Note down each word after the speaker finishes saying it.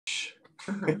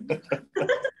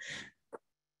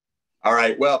All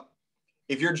right. Well,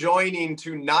 if you're joining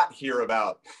to not hear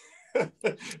about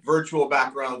virtual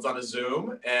backgrounds on a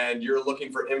Zoom and you're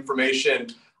looking for information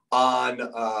on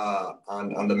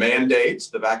the mandate,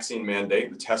 the vaccine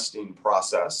mandate, the testing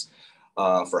process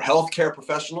for healthcare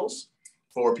professionals,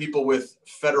 for people with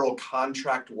federal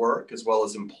contract work, as well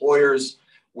as employers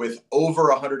with over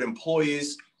 100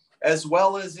 employees, as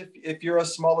well as if you're a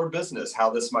smaller business, how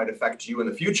this might affect you in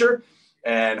the future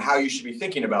and how you should be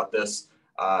thinking about this,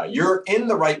 you're in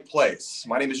the right place.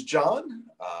 My name is John.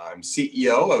 I'm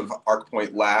CEO of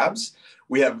ArcPoint Labs.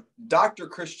 We have Dr.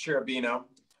 Chris Cherubino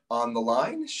on the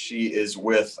line. She is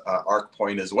with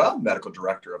ArcPoint as well, medical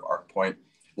director of ArcPoint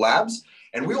Labs.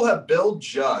 And we will have Bill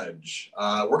Judge.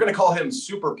 We're going to call him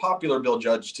super popular Bill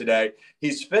Judge today.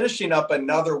 He's finishing up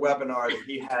another webinar that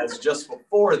he has just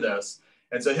before this.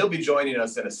 And so he'll be joining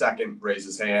us in a second, raise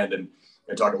his hand and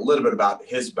talk a little bit about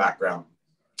his background.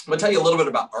 I'm going to tell you a little bit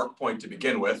about ArcPoint to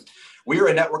begin with. We are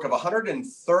a network of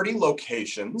 130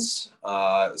 locations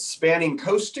spanning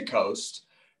coast to coast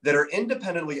that are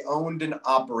independently owned and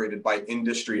operated by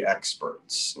industry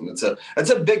experts. And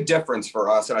that's a big difference for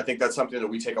us. And I think that's something that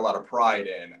we take a lot of pride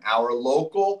in. Our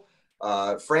local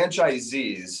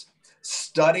franchisees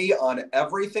study on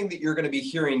everything that you're going to be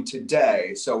hearing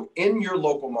today. So in your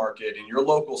local market, in your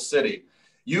local city,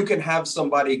 you can have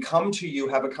somebody come to you,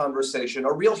 have a conversation,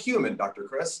 a real human, Dr.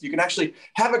 Chris. You can actually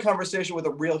have a conversation with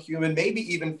a real human, maybe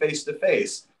even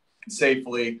face-to-face,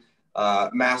 safely,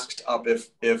 masked up if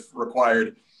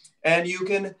required. And you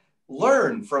can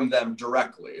learn from them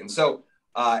directly. And so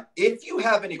if you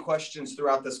have any questions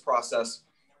throughout this process,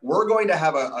 we're going to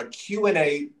have a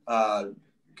Q&A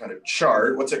kind of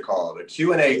chart. What's it called? A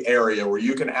Q&A area where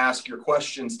you can ask your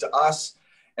questions to us.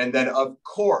 And then, of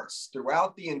course,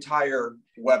 throughout the entire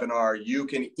webinar, you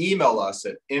can email us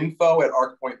at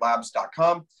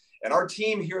info@arcpointlabs.com. And our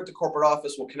team here at the corporate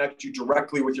office will connect you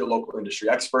directly with your local industry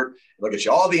expert. They'll get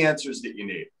you all the answers that you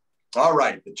need. All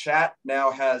right, the chat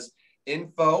now has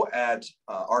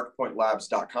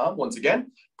info@arcpointlabs.com. Once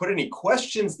again, put any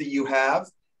questions that you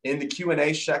have in the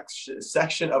Q&A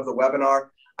section of the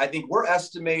webinar. I think we're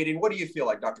estimating, what do you feel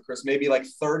like, Dr. Chris? Maybe like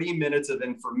 30 minutes of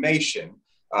information.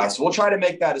 So we'll try to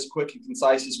make that as quick and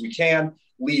concise as we can,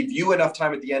 leave you enough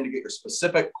time at the end to get your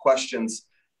specific questions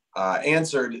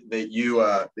answered that you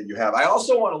have. I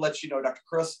also want to let you know, Dr.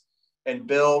 Chris and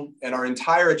Bill and our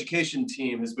entire education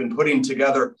team has been putting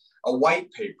together a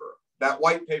white paper. That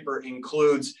white paper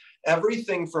includes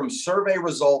everything from survey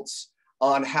results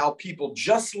on how people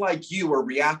just like you are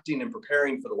reacting and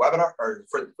preparing for the webinar, or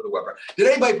for the webinar. Did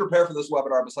anybody prepare for this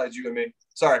webinar besides you and me?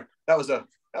 Sorry, that was a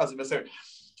mistake.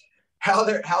 How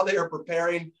they are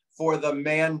preparing for the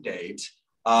mandate,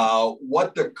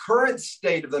 what the current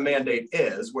state of the mandate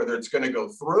is, whether it's going to go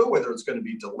through, whether it's going to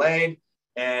be delayed,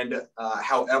 and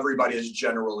how everybody is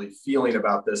generally feeling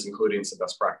about this, including some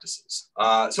best practices.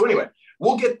 So anyway,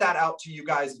 we'll get that out to you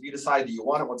guys if you decide that you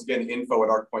want it. Once again,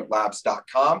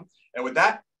 info@arcpointlabs.com. And with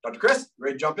that, Dr. Chris, you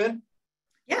ready to jump in?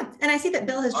 Yeah, and I see that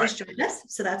Bill has just joined us,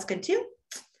 so that's good too.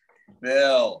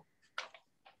 Bill,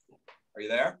 are you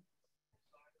there?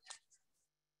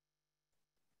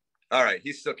 All right,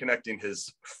 he's still connecting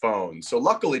his phone. So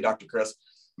luckily, Dr. Chris,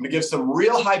 I'm gonna give some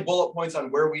real high bullet points on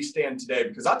where we stand today,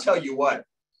 because I'll tell you what,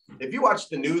 if you watch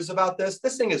the news about this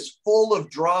thing is full of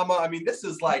drama. I mean, this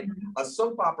is like a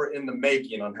soap opera in the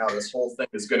making on how this whole thing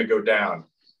is gonna go down,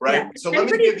 right? Yeah, so let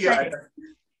me give you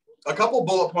a couple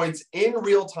bullet points in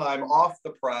real time, off the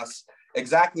press,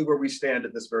 exactly where we stand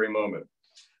at this very moment.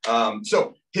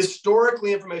 So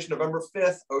historically, information, November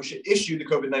 5th, OSHA issued the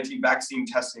COVID-19 vaccine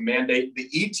testing mandate, the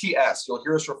ETS. You'll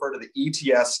hear us refer to the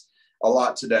ETS a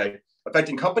lot today,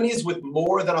 affecting companies with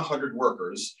more than 100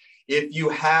 workers if you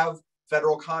have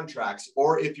federal contracts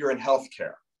or if you're in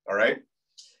healthcare, all right?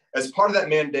 As part of that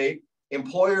mandate,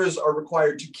 employers are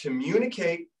required to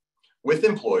communicate with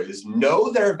employees, know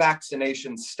their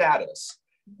vaccination status,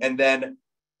 and then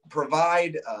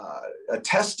provide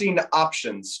testing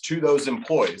options to those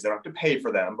employees. They don't have to pay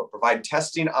for them, but provide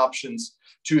testing options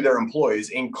to their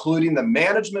employees, including the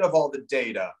management of all the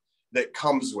data that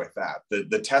comes with that,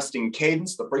 the testing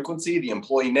cadence, the frequency, the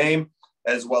employee name,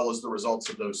 as well as the results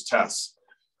of those tests.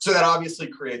 So that obviously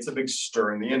creates a big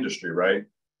stir in the industry, right?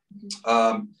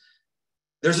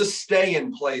 There's a stay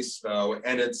in place though,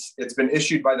 and it's been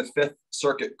issued by the Fifth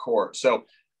Circuit Court. So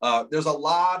there's a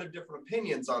lot of different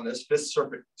opinions on this Fifth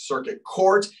Circuit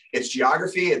Court, its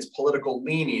geography, its political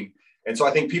leaning. And so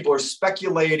I think people are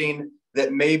speculating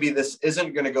that maybe this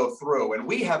isn't going to go through, and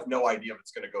we have no idea if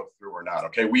it's going to go through or not.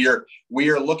 Okay, we are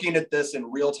looking at this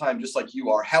in real time, just like you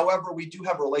are. However, we do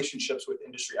have relationships with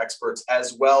industry experts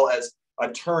as well as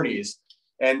attorneys.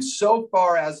 And so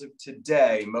far as of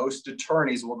today, most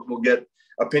attorneys, we'll get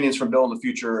opinions from Bill in the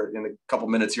future in a couple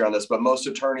minutes here on this, but most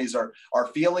attorneys are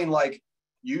feeling like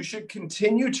you should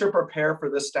continue to prepare for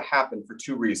this to happen for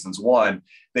two reasons. One,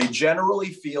 they generally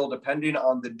feel, depending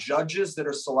on the judges that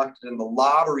are selected in the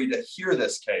lottery to hear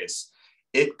this case,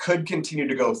 it could continue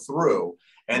to go through.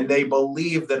 And they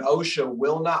believe that OSHA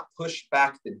will not push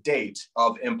back the date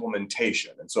of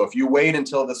implementation. And so if you wait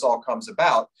until this all comes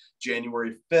about,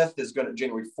 January 4th is going to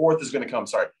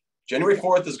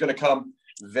come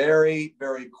very,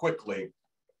 very quickly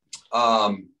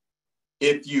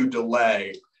if you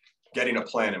delay getting a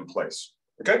plan in place.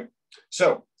 Okay,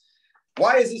 so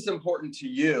why is this important to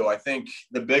you? I think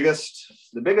the biggest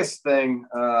thing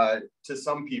to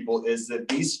some people is that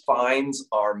these fines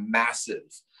are massive.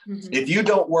 Mm-hmm. If you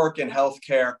don't work in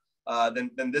healthcare,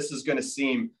 then this is going to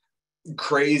seem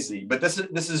crazy. But this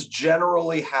is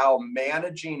generally how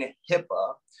managing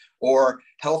HIPAA or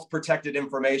health protected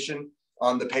information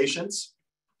on the patients,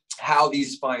 how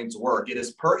these fines work. It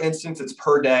is per instance, it's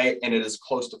per day, and it is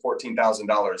close to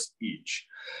 $14,000 each.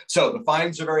 So the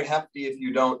fines are very hefty if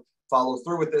you don't follow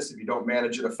through with this, if you don't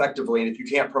manage it effectively, and if you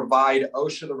can't provide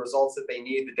OSHA the results that they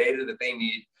need, the data that they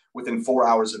need within 4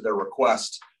 hours of their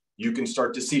request, you can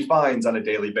start to see fines on a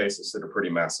daily basis that are pretty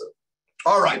massive.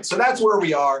 All right, so that's where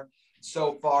we are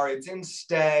so far. It's in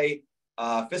stay,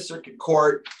 Fifth Circuit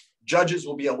Court, judges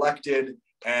will be elected,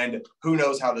 and who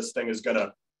knows how this thing is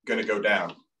gonna go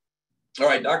down. All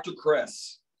right, Dr.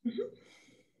 Chris,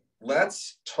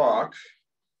 let's talk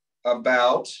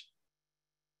about,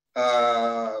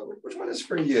 which one is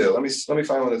for you? Let me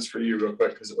find one that's for you real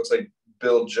quick, because it looks like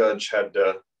Bill Judge had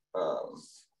to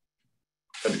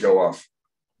go off.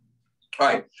 All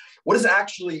right, what is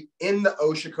actually in the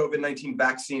OSHA COVID-19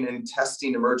 vaccine and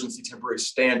testing emergency temporary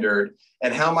standard,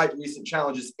 and how might recent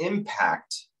challenges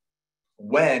impact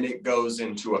when it goes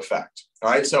into effect?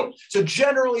 All right, so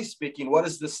generally speaking, what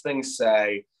does this thing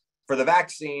say for the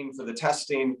vaccine, for the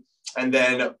testing, and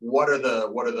then what are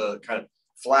the kind of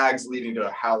flags leading to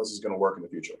how this is going to work in the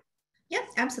future?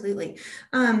 Yep, absolutely.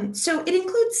 So it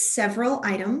includes several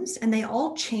items, and they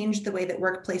all change the way that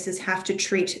workplaces have to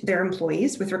treat their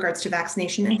employees with regards to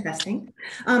vaccination and testing.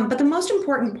 But the most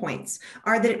important points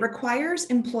are that it requires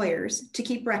employers to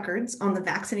keep records on the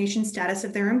vaccination status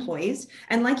of their employees.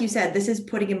 And like you said, this is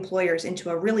putting employers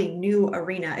into a really new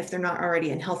arena if they're not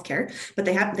already in healthcare, but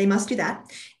they must do that.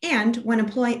 And when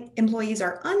employees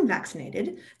are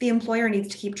unvaccinated, the employer needs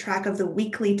to keep track of the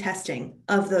weekly testing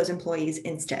of those employees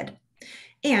instead,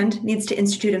 and needs to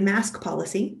institute a mask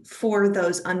policy for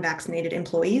those unvaccinated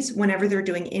employees whenever they're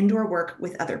doing indoor work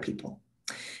with other people.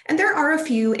 And there are a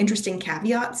few interesting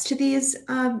caveats to these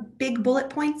big bullet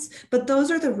points, but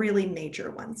those are the really major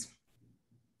ones.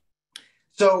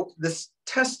 So this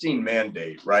testing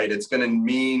mandate, right? It's going to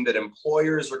mean that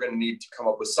employers are going to need to come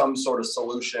up with some sort of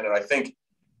solution. And I think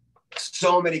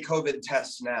so many COVID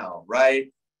tests now,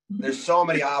 right? Mm-hmm. There's so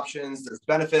many options, there's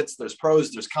benefits, there's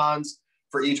pros, there's cons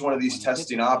for each one of these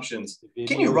testing options.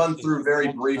 Can you run through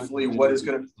very briefly what is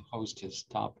going to... The host has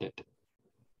stopped it.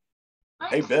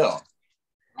 Hey, Bill.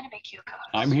 I'm going to make you a co-host.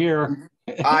 I'm here.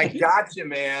 I got you,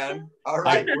 man. All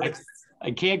right.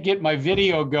 I can't get my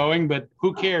video going, but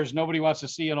who cares? Nobody wants to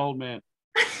see an old man.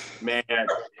 Man,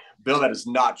 Bill, that is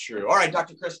not true. All right,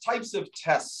 Dr. Chris, types of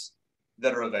tests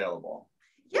that are available.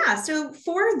 Yeah, so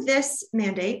for this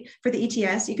mandate, for the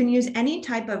ETS, you can use any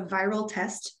type of viral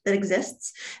test that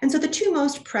exists. And so the two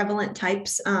most prevalent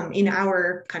types in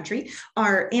our country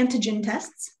are antigen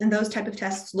tests. And those type of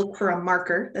tests look for a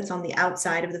marker that's on the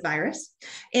outside of the virus,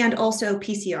 and also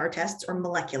PCR tests or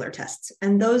molecular tests.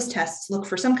 And those tests look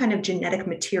for some kind of genetic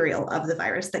material of the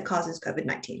virus that causes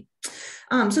COVID-19.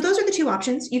 So those are the two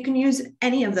options. You can use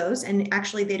any of those, and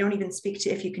actually they don't even speak to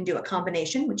if you can do a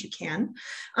combination, which you can.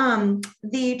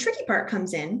 The tricky part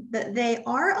comes in that they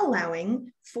are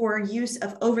allowing for use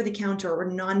of over-the-counter or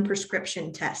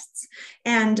non-prescription tests.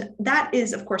 And that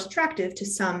is, of course, attractive to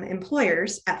some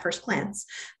employers at first glance.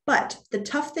 But the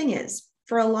tough thing is,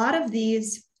 for a lot of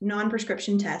these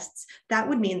non-prescription tests, that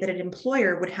would mean that an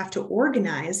employer would have to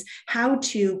organize how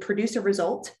to produce a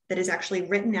result that is actually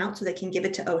written out so they can give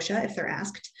it to OSHA if they're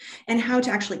asked, and how to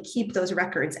actually keep those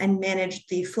records and manage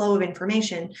the flow of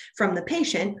information from the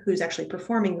patient who's actually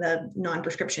performing the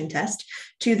non-prescription test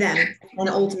to them and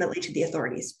ultimately to the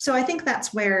authorities. So I think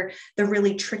that's where the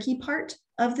really tricky part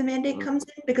of the mandate comes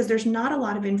in, because there's not a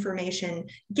lot of information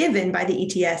given by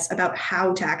the ETS about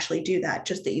how to actually do that,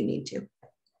 just that you need to.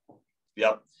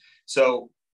 Yep. So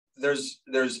there's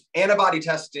antibody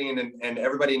testing, and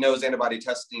everybody knows antibody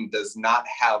testing does not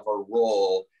have a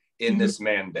role in this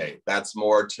mandate. That's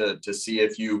more to see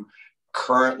if you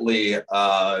currently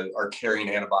are carrying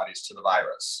antibodies to the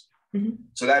virus. Mm-hmm.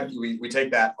 So that we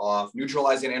take that off.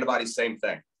 Neutralizing antibodies, same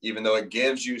thing. Even though it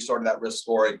gives you sort of that risk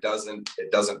score, it doesn't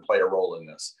play a role in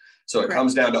this. So it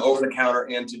comes down to over-the-counter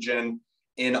antigen,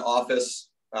 in-office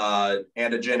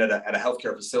antigen at a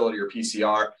healthcare facility or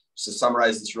PCR. Just to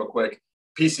summarize this real quick,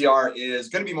 PCR is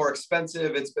going to be more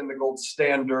expensive. It's been the gold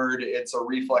standard. It's a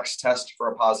reflex test for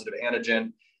a positive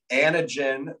antigen.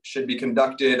 Antigen should be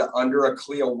conducted under a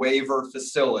CLIA waiver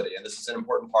facility. And this is an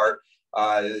important part.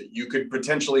 You could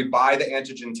potentially buy the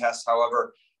antigen test.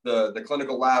 However, the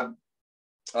clinical lab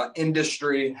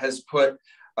industry has put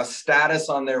a status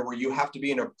on there where you have to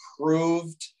be an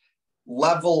approved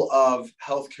level of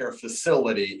healthcare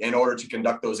facility in order to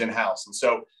conduct those in-house. And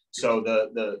so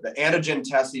the antigen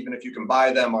tests, even if you can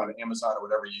buy them on Amazon or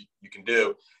whatever you can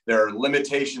do, there are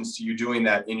limitations to you doing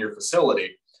that in your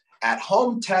facility. At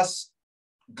home tests,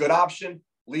 good option,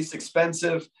 least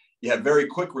expensive. You have very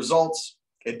quick results.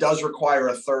 It does require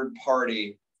a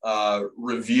third-party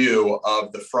review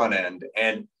of the front end.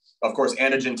 And of course,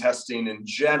 antigen testing in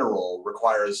general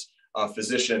requires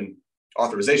physician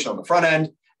authorization on the front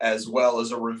end, as well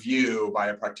as a review by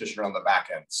a practitioner on the back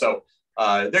end. So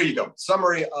there you go.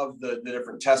 Summary of the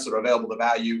different tests that are available, the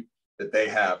value that they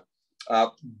have.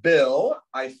 Bill,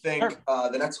 I think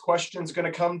the next question is going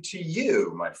to come to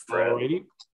you, my friend. Alrighty.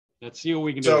 Let's see what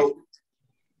we can do. So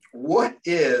what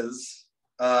is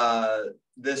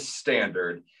this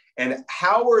standard? And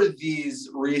how are these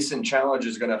recent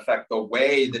challenges going to affect the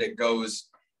way that it goes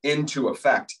into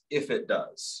effect, if it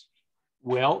does?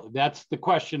 Well, that's the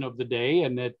question of the day.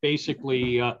 And that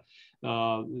basically,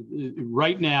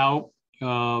 right now,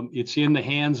 it's in the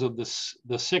hands of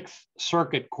the Sixth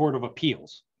Circuit Court of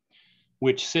Appeals,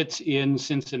 which sits in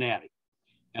Cincinnati.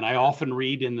 And I often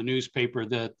read in the newspaper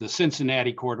that the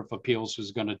Cincinnati Court of Appeals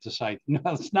is going to decide. No,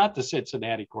 it's not the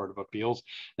Cincinnati Court of Appeals.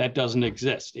 That doesn't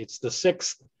exist. It's the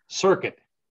Sixth Circuit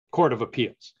Court of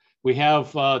Appeals. We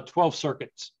have 12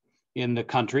 circuits in the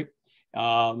country.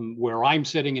 Where I'm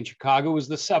sitting in Chicago is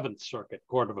the Seventh Circuit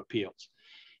Court of Appeals.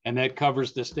 And that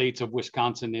covers the states of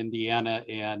Wisconsin, Indiana,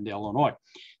 and Illinois.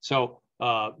 So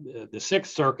the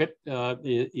Sixth Circuit,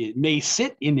 it may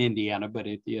sit in Indiana, but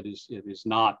it is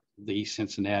not the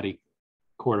Cincinnati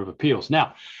Court of Appeals.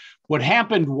 Now, what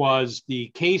happened was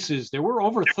there were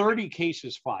over 30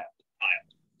 cases filed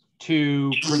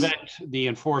to prevent the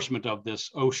enforcement of this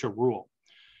OSHA rule.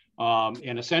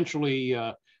 And essentially,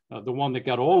 the one that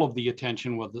got all of the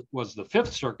attention was the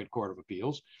Fifth Circuit Court of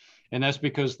Appeals. And that's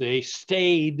because they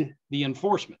stayed the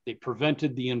enforcement. They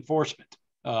prevented the enforcement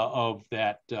of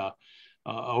that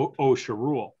OSHA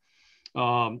rule.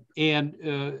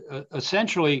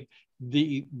 Essentially,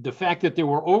 the fact that there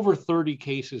were over 30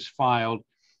 cases filed,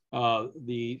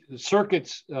 the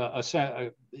circuits,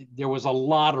 there was a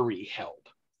lottery held.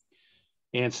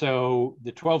 And so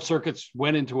the 12 circuits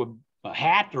went into a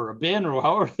hat or a bin or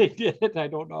however they did it. I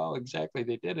don't know how exactly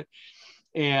they did it.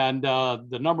 And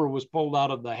the number was pulled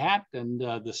out of the hat, and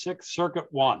the Sixth Circuit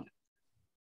won.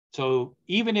 So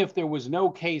even if there was no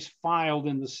case filed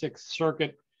in the Sixth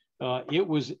Circuit, it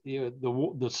was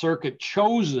the circuit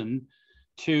chosen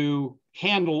to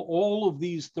handle all of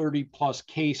these 30 plus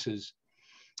cases.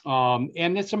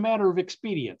 And it's a matter of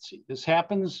expediency. This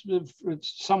happens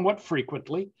somewhat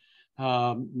frequently.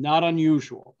 Not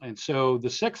unusual. And so the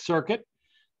Sixth Circuit,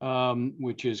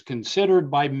 which is considered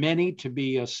by many to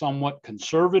be a somewhat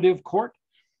conservative court,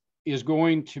 is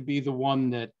going to be the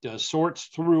one that sorts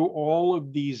through all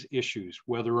of these issues,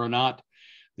 whether or not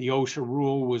the OSHA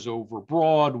rule was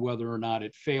overbroad, whether or not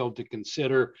it failed to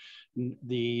consider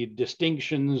the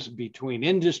distinctions between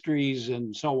industries,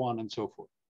 and so on and so forth.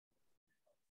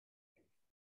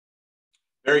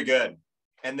 Very good.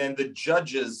 And then the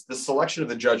judges, the selection of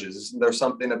the judges, isn't there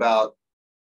something about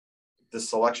the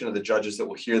selection of the judges that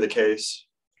will hear the case?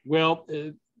 Well,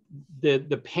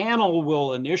 the panel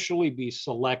will initially be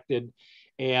selected,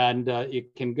 and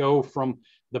it can go from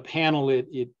the panel,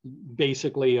 it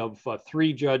basically of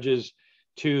 3 judges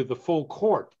to the full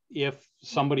court if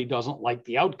somebody doesn't like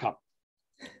the outcome.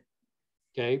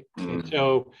 Okay, and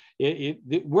so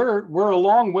we're a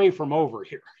long way from over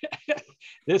here.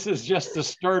 This is just the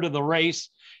start of the race,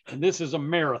 and this is a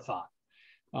marathon.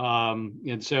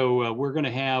 And so we're going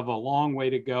to have a long way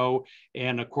to go.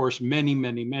 And of course,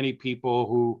 many people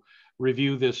who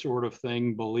review this sort of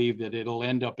thing believe that it'll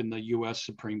end up in the U.S.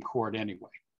 Supreme Court anyway.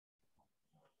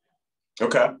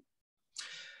 Okay.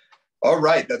 All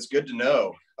right, that's good to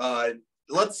know.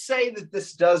 Let's say that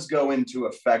this does go into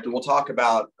effect, and we'll talk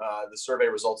about the survey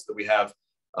results that we have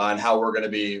and how we're going to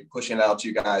be pushing it out to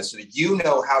you guys so that you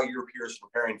know how your peers are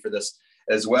preparing for this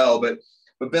as well. But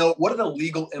But Bill, what are the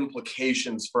legal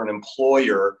implications for an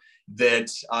employer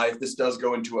that if this does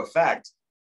go into effect,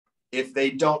 if they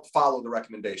don't follow the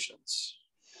recommendations?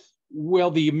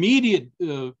 Well, the immediate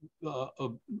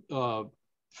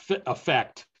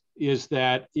effect is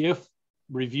that if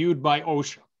reviewed by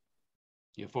OSHA,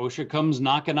 if OSHA comes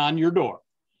knocking on your door,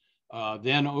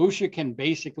 then OSHA can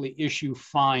basically issue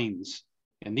fines.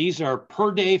 And these are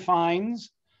per day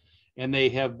fines. And they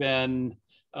have been,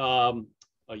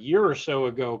 a year or so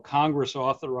ago, Congress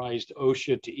authorized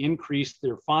OSHA to increase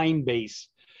their fine base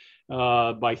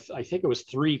by, I think it was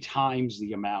 3 times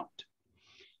the amount.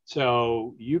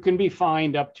 So you can be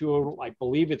fined up to, I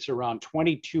believe it's around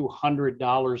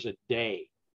 $2,200 a day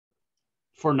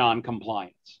for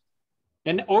non-compliance.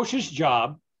 And OSHA's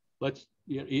job,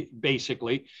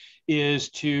 basically, is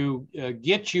to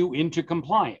get you into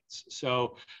compliance.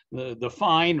 So the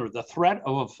fine or the threat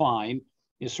of a fine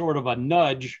is sort of a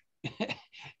nudge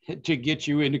to get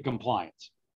you into compliance.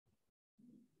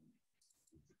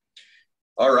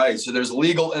 All right, so there's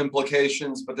legal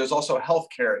implications, but there's also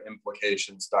healthcare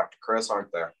implications, Dr. Chris,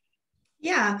 aren't there?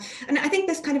 Yeah, and I think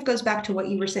this kind of goes back to what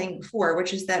you were saying before,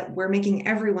 which is that we're making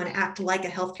everyone act like a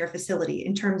healthcare facility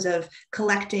in terms of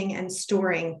collecting and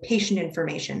storing patient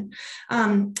information.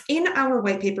 In our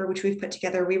white paper, which we've put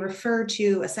together, we refer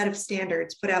to a set of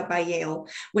standards put out by Yale,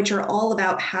 which are all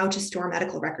about how to store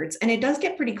medical records. And it does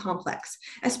get pretty complex,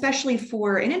 especially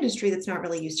for an industry that's not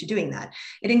really used to doing that.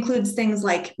 It includes things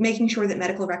like making sure that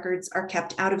medical records are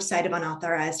kept out of sight of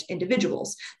unauthorized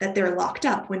individuals, that they're locked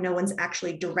up when no one's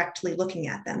actually directly looking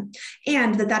at them,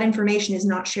 and that information is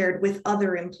not shared with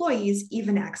other employees,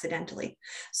 even accidentally.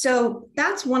 So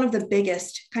that's one of the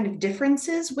biggest kind of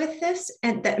differences with this,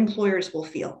 and that employers will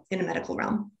feel in a medical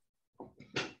realm.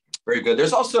 Very good.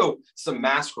 There's also some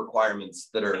mask requirements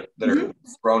that are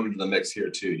thrown into the mix here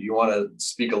too. Do you want to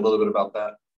speak a little bit about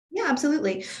that? Yeah,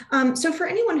 absolutely. So for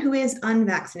anyone who is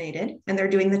unvaccinated and they're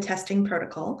doing the testing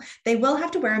protocol, they will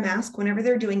have to wear a mask whenever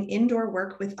they're doing indoor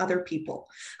work with other people.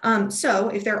 So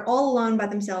if they're all alone by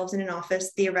themselves in an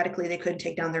office, theoretically, they could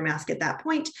take down their mask at that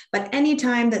point. But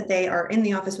anytime that they are in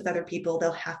the office with other people,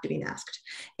 they'll have to be masked.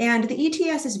 And the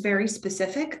ETS is very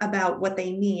specific about what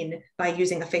they mean by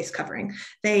using a face covering.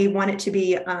 They want it to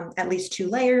be at least 2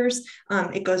 layers.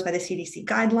 It goes by the CDC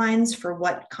guidelines for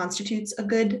what constitutes a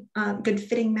good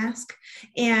fitting mask,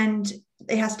 and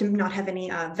it has to not have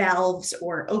any valves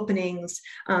or openings,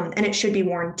 and it should be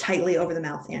worn tightly over the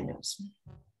mouth and nose.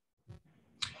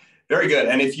 Very good.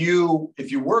 And if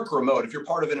you work remote, if you're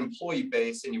part of an employee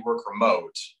base and you work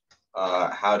remote,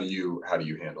 how do you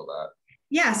handle that?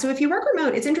 Yeah, so if you work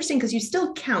remote, it's interesting because you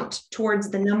still count towards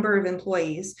the number of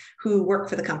employees who work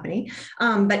for the company.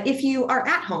 But if you are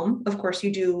at home, of course,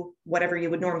 you do whatever you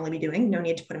would normally be doing. No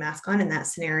need to put a mask on in that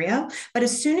scenario. But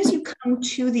as soon as you come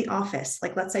to the office,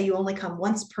 like let's say you only come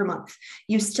once per month,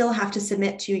 you still have to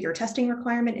submit to your testing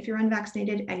requirement if you're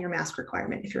unvaccinated and your mask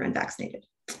requirement if you're unvaccinated.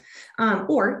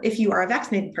 Or if you are a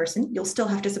vaccinated person, you'll still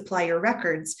have to supply your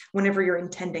records whenever you're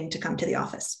intending to come to the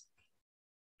office.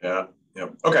 Yeah.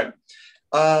 Okay.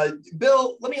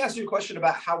 Bill, let me ask you a question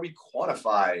about how we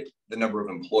quantify the number of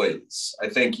employees. I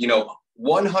think,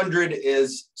 100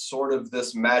 is sort of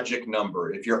this magic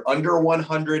number. If you're under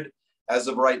 100 as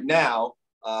of right now,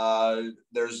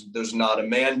 there's not a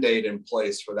mandate in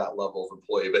place for that level of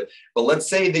employee. But let's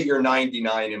say that you're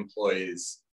 99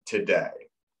 employees today,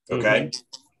 okay? Mm-hmm.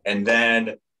 And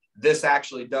then this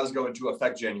actually does go into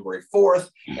effect January 4th.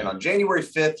 And on January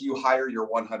 5th, you hire your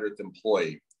 100th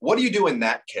employee. What do you do in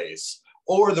that case?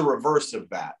 Or the reverse of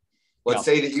that. Let's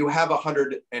say that you have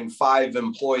 105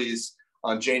 employees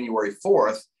on January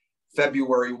 4th,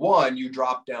 February 1, you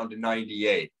drop down to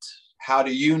 98. How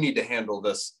do you need to handle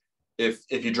this if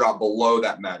you drop below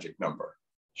that magic number?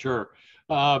 Sure.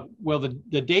 Well,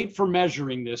 the date for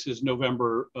measuring this is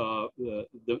November the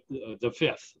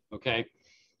 5th, okay?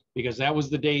 Because that was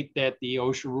the date that the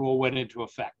OSHA rule went into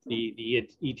effect, the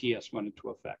ETS went into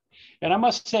effect. And I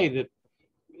must say that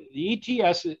the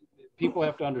ETS, people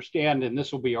have to understand, and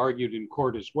this will be argued in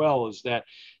court as well, is that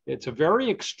it's a very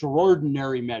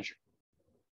extraordinary measure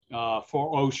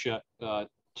for OSHA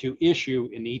to issue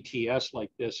an ETS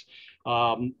like this.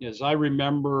 As I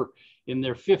remember, in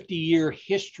their 50-year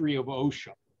history of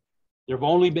OSHA, there have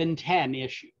only been 10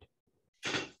 issued.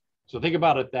 So think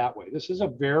about it that way. This is a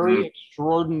very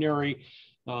extraordinary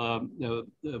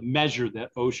measure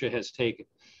that OSHA has taken.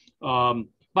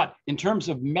 But in terms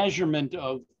of measurement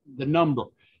of the number,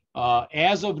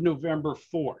 as of November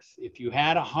 4th, if you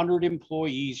had 100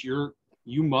 employees, you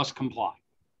must comply.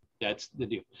 That's the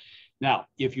deal. Now,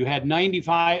 if you had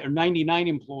 95 or 99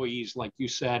 employees, like you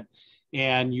said,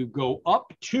 and you go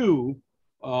up to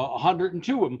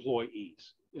 102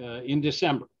 employees in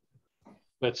December,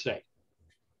 let's say.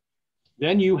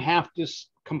 Then you have to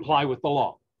comply with the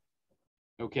law.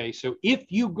 Okay, so if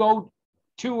you go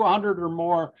to 100 or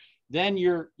more, then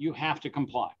you have to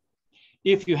comply.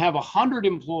 If you have 100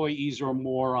 employees or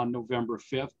more on November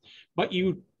 5th, but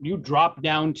you drop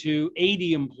down to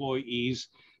 80 employees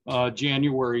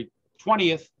January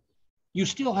 20th, you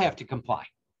still have to comply.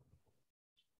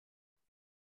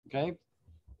 Okay,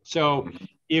 so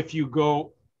if you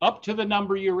go up to the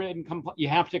number you're in, you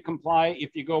have to comply.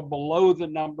 If you go below the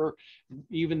number,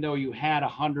 even though you had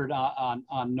 100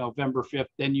 on November 5th,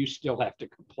 then you still have to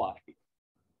comply.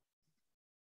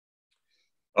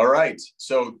 All right.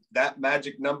 So that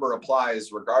magic number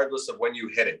applies regardless of when you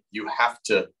hit it. You have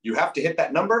to hit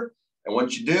that number. And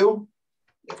once you do,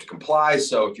 you have to comply.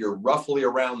 So if you're roughly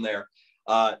around there,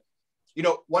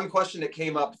 one question that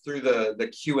came up through the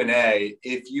Q&A,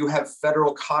 if you have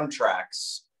federal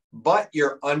contracts, but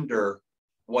you're under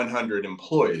 100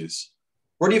 employees,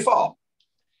 where do you fall?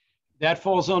 That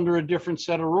falls under a different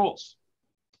set of rules.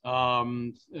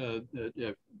 And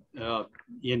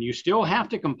you still have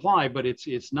to comply, but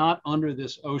it's not under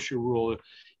this OSHA rule.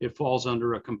 It falls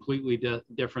under a completely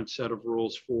different set of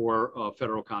rules for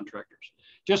federal contractors.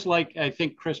 Just like I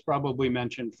think Chris probably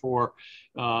mentioned for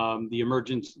the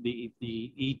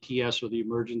ETS or the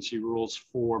emergency rules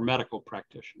for medical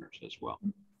practitioners as well.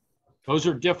 Those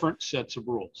are different sets of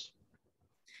rules.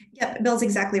 Yeah, Bill's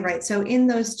exactly right. So in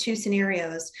those two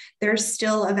scenarios, there's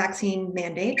still a vaccine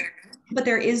mandate, but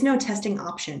there is no testing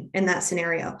option in that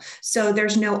scenario. So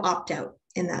there's no opt-out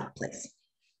in that place.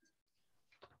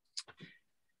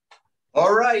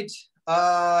 All right.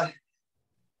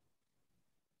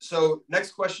 So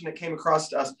next question that came across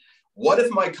to us, what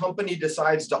if my company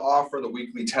decides to offer the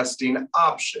weekly testing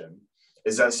option?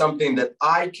 Is that something that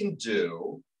I can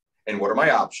do? And what are my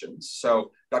options?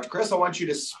 So Dr. Chris, I want you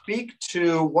to speak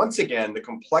to, once again, the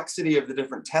complexity of the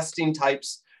different testing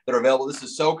types that are available. This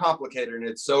is so complicated and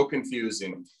it's so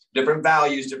confusing. Different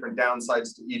values, different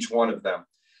downsides to each one of them.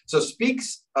 So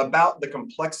speaks about the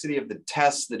complexity of the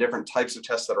tests, the different types of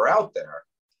tests that are out there.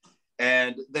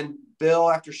 And then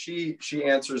Bill, after she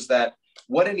answers that,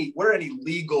 what are any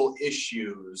legal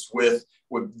issues with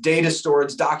data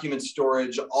storage, document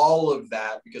storage, all of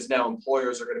that? Because now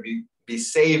employers are going to be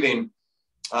saving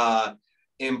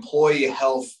employee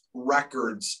health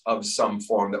records of some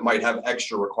form that might have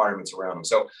extra requirements around them.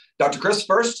 So Dr. Chris,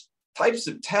 first, types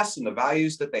of tests and the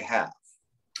values that they have.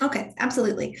 Okay,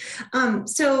 absolutely.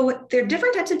 So there are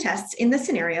different types of tests in this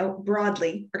scenario.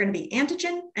 Broadly, are going to be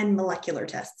antigen and molecular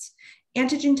tests.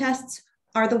 Antigen tests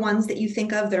are the ones that you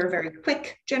think of that are very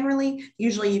quick generally.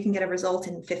 Usually you can get a result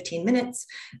in 15 minutes.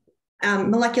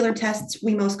 Molecular tests,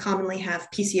 we most commonly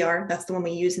have PCR. That's the one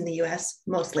we use in the US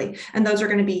mostly. And those are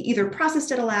going to be either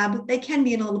processed at a lab. They can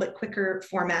be in a little bit quicker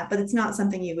format, but it's not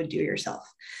something you would do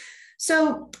yourself.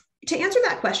 So to answer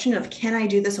that question of, can I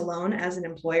do this alone as an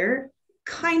employer?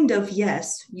 Kind of,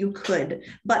 yes, you could,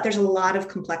 but there's a lot of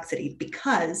complexity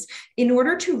because in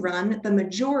order to run the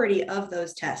majority of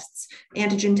those tests,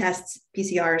 antigen tests,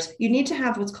 PCRs, you need to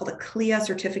have what's called a CLIA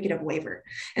certificate of waiver.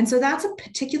 And so that's a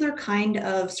particular kind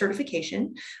of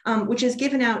certification, which is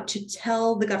given out to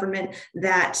tell the government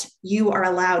that you are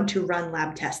allowed to run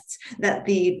lab tests, that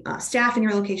the staff in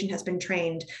your location has been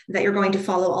trained, that you're going to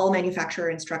follow all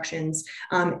manufacturer instructions,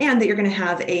 and that you're going to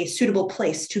have a suitable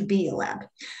place to be a lab.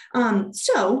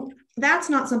 So that's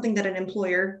not something that an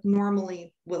employer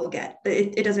normally will get.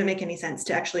 It doesn't make any sense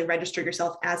to actually register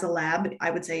yourself as a lab,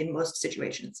 I would say, in most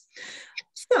situations.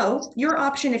 So your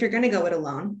option, if you're going to go it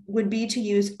alone, would be to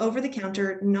use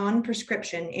over-the-counter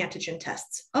non-prescription antigen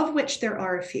tests, of which there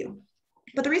are a few.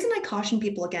 But the reason I caution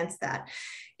people against that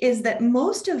is that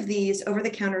most of these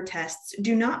over-the-counter tests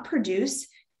do not produce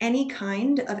any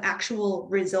kind of actual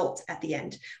result at the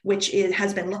end, which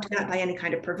has been looked at by any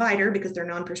kind of provider because they're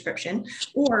non-prescription,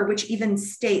 or which even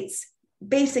states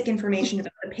basic information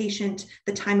about the patient,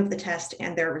 the time of the test,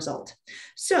 and their result.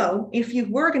 So if you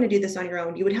were going to do this on your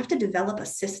own, you would have to develop a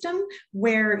system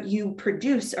where you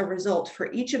produce a result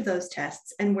for each of those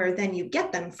tests and where then you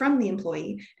get them from the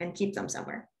employee and keep them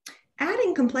somewhere.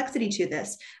 Adding complexity to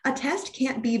this, a test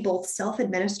can't be both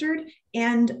self-administered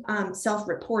and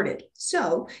self-reported.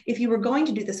 So if you were going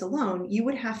to do this alone, you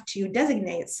would have to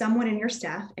designate someone in your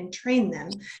staff and train them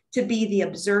to be the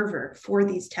observer for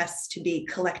these tests to be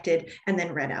collected and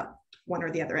then read out, one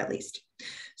or the other at least.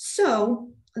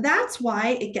 So That's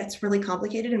why it gets really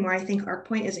complicated and where I think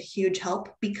ArcPoint is a huge help,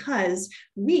 because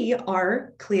we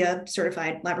are CLIA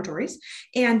certified laboratories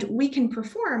and we can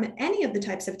perform any of the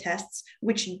types of tests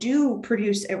which do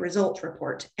produce a result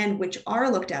report and which are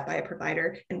looked at by a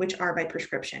provider and which are by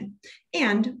prescription.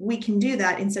 And we can do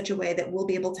that in such a way that we'll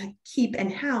be able to keep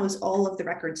and house all of the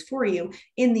records for you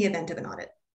in the event of an audit.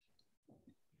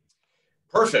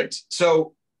 Perfect.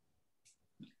 So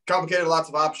complicated, lots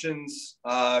of options,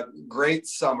 great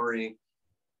summary.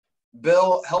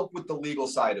 Bill, help with the legal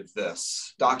side of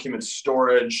this. Document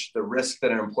storage, the risk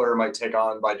that an employer might take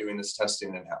on by doing this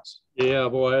testing in-house. Yeah,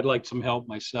 boy, I'd like some help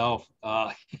myself.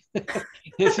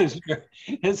 This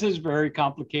is very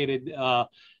complicated,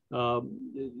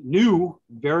 new,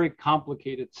 very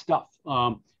complicated stuff.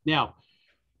 Now,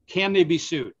 can they be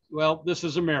sued? Well, this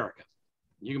is America.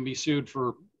 You can be sued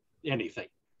for anything.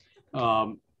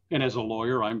 And as a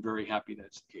lawyer, I'm very happy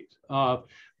that's the case.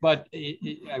 But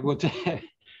I will tell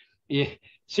you,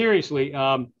 seriously,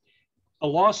 a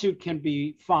lawsuit can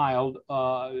be filed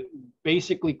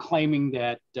basically claiming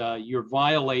that you're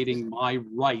violating my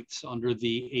rights under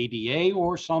the ADA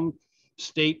or some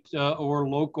state or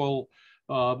local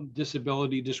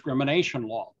disability discrimination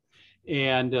law.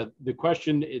 And the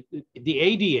question, the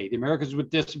ADA, the Americans with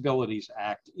Disabilities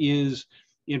Act, is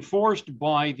enforced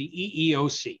by the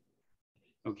EEOC.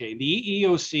 Okay, the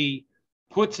EEOC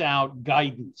puts out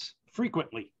guidance,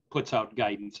 frequently puts out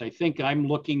guidance. I think I'm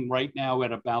looking right now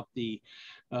at about the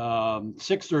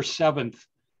 6th or 7th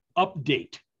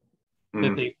update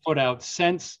that they put out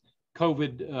since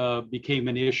COVID became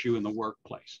an issue in the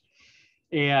workplace.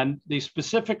 And they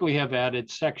specifically have added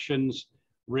sections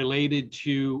related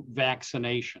to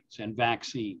vaccinations and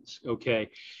vaccines,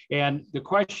 okay? And the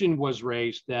question was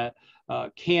raised that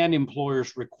can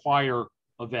employers require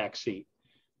a vaccine?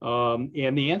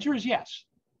 And the answer is yes,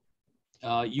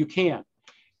 you can.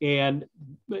 And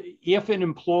if an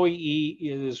employee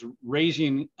is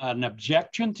raising an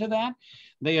objection to that,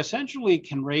 they essentially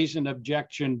can raise an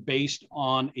objection based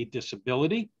on a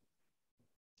disability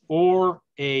or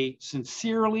a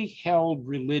sincerely held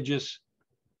religious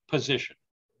position,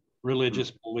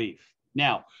 religious belief.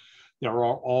 Now, there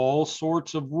are all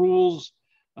sorts of rules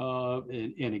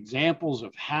and examples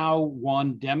of how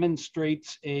one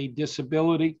demonstrates a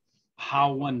disability,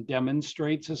 how one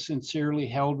demonstrates a sincerely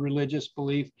held religious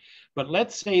belief. But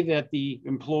let's say that the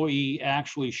employee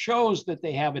actually shows that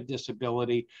they have a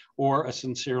disability or a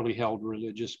sincerely held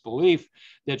religious belief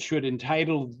that should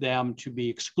entitle them to be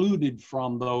excluded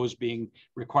from those being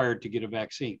required to get a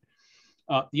vaccine.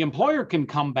 The employer can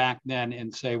come back then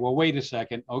and say, well, wait a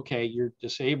second, okay, you're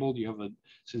disabled, you have a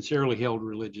sincerely held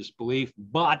religious belief,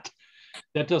 but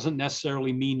that doesn't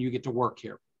necessarily mean you get to work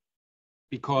here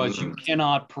because you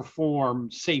cannot perform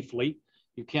safely,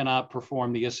 you cannot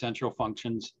perform the essential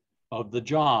functions of the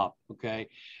job, okay?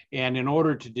 And in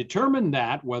order to determine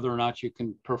that, whether or not you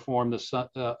can perform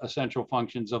the essential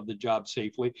functions of the job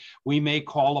safely, we may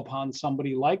call upon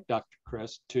somebody like Dr.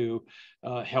 Chris to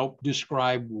help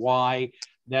describe why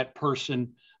that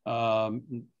person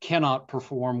cannot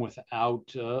perform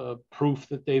without proof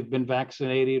that they've been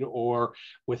vaccinated or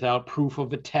without proof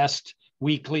of a test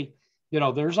weekly. You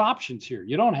know, there's options here.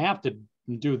 You don't have to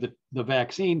do the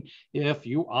vaccine if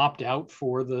you opt out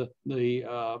for the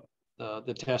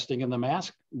testing and the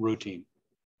mask routine.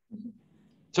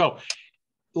 So,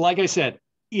 like I said,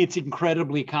 it's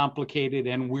incredibly complicated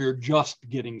and we're just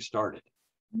getting started.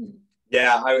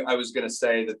 Yeah, I was going to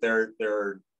say that there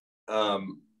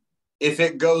if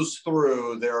it goes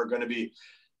through, there are going to be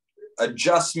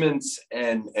adjustments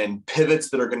and pivots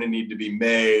that are going to need to be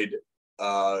made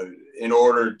in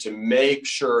order to make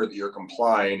sure that you're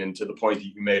complying. And to the point that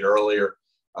you made earlier,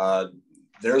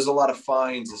 there's a lot of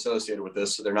fines associated with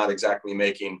this. So they're not exactly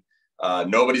making,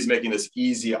 nobody's making this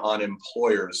easy on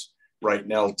employers right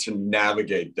now to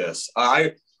navigate this.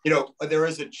 There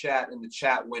is a chat in the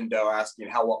chat window asking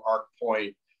how will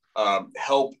ArcPoint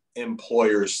help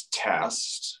employers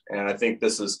test? And I think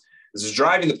this is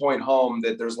driving the point home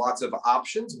that there's lots of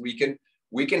options. We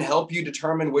can help you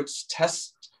determine which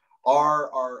tests are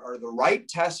the right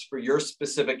tests for your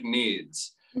specific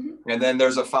needs. And then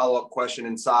there's a follow-up question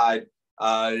inside.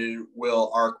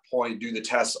 Will ArcPoint do the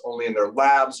tests only in their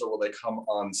labs or will they come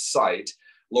on site?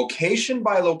 Location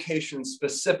by location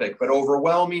specific, but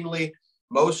overwhelmingly,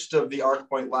 most of the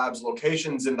ArcPoint Labs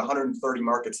locations in the 130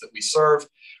 markets that we serve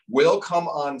will come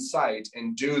on site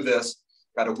and do this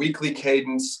at a weekly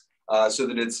cadence so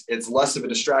that it's less of a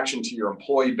distraction to your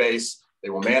employee base. They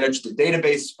will manage the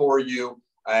database for you.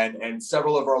 And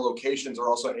several of our locations are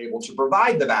also able to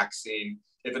provide the vaccine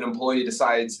if an employee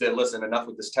decides that, listen, enough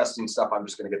with this testing stuff, I'm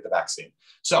just going to get the vaccine.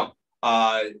 So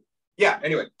Yeah,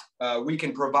 anyway, we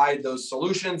can provide those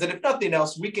solutions. And if nothing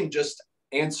else, we can just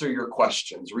answer your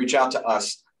questions. Reach out to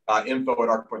us,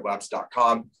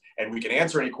 info@arcpointlabs.com, and we can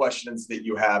answer any questions that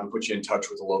you have and put you in touch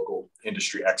with a local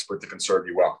industry expert that can serve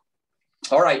you well.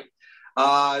 All right,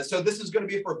 so this is going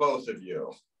to be for both of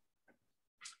you.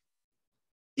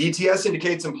 ETS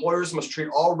indicates employers must treat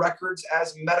all records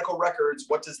as medical records.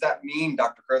 What does that mean,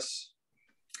 Dr. Chris?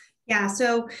 Yeah,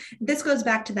 so this goes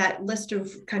back to that list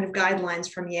of kind of guidelines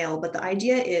from Yale, but the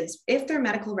idea is if they're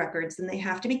medical records, then they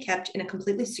have to be kept in a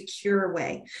completely secure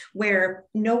way where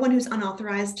no one who's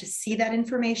unauthorized to see that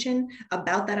information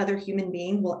about that other human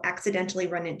being will accidentally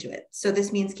run into it. So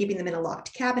this means keeping them in a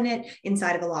locked cabinet,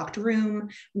 inside of a locked room,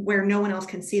 where no one else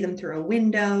can see them through a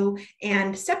window,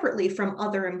 and separately from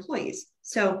other employees.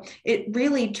 So it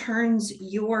really turns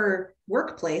your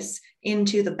workplace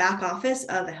into the back office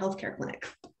of a healthcare clinic.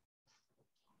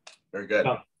 Very good.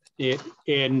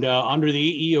 Under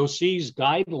the EEOC's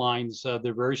guidelines,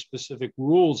 there are very specific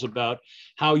rules about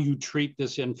how you treat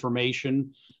this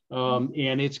information,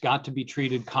 and it's got to be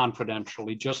treated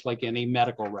confidentially, just like any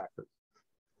medical record.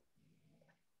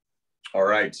 All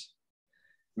right.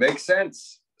 Makes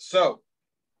sense. So,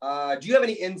 do you have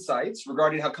any insights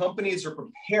regarding how companies are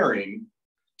preparing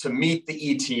to meet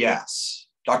the ETS?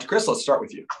 Dr. Chris, let's start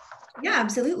with you. Yeah,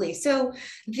 absolutely. So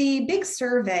the big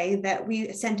survey that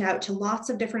we sent out to lots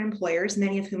of different employers,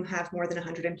 many of whom have more than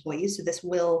 100 employees, so this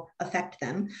will affect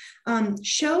them,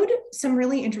 showed some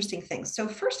really interesting things. So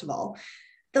first of all,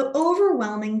 the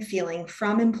overwhelming feeling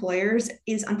from employers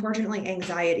is unfortunately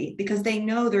anxiety because they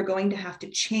know they're going to have to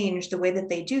change the way that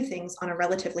they do things on a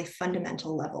relatively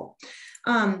fundamental level.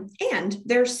 And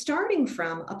they're starting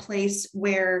from a place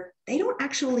where they don't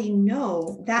actually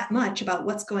know that much about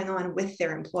what's going on with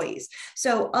their employees.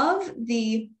 So of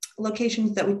the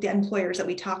locations that the employers that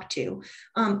we talked to,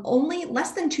 only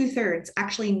less than 2/3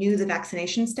 actually knew the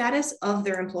vaccination status of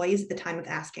their employees at the time of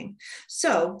asking.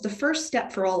 So the first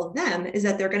step for all of them is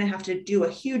that they're going to have to do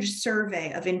a huge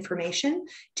survey of information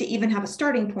to even have a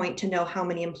starting point to know how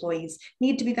many employees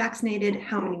need to be vaccinated,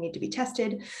 how many need to be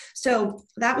tested. So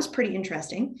that was pretty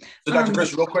interesting. So Dr.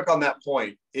 Chris, real quick on that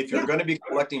point, if you're going to be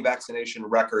collecting vaccination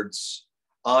records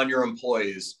on your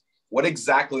employees, what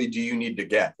exactly do you need to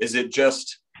get? Is it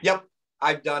just, yep,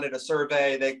 I've done it, a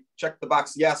survey, they check the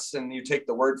box yes, and you take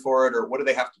the word for it, or what do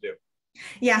they have to do?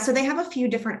 Yeah, so they have a few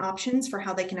different options for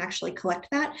how they can actually collect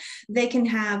that. They can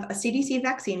have a CDC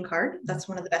vaccine card. That's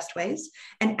one of the best ways.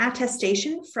 An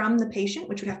attestation from the patient,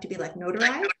 which would have to be like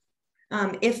notarized.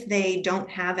 If they don't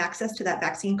have access to that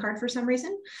vaccine card for some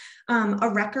reason, a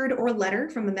record or letter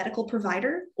from a medical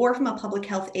provider or from a public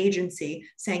health agency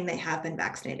saying they have been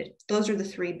vaccinated. Those are the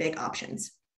three big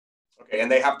options. Okay, and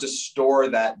they have to store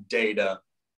that data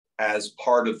as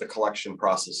part of the collection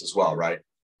process as well, right?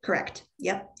 Correct.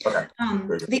 Yep. Okay.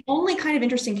 The only kind of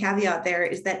interesting caveat there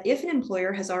is that if an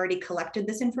employer has already collected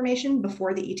this information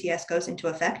before the ETS goes into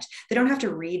effect, they don't have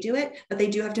to redo it, but they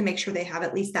do have to make sure they have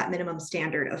at least that minimum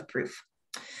standard of proof.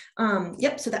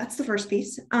 Yep, so that's the first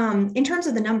piece. In terms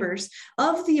of the numbers,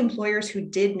 of the employers who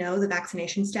did know the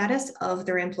vaccination status of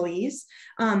their employees,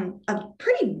 a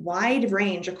pretty wide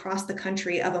range across the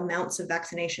country of amounts of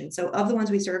vaccination. So of the ones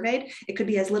we surveyed, it could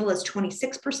be as little as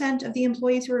 26% of the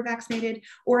employees who were vaccinated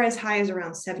or as high as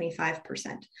around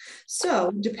 75%.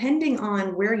 So depending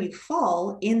on where you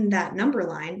fall in that number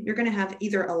line, you're going to have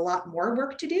either a lot more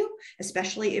work to do,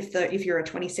 especially if you're a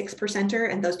 26%er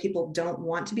and those people don't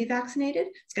want to be vaccinated.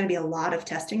 It's going to be a lot of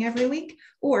testing every week,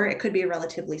 or it could be a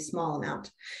relatively small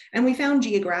amount. And we found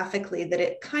geographically that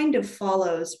it kind of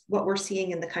follows what we're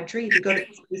seeing in the country. If you go to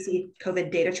the CDC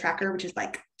COVID data tracker, which is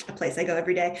like a place I go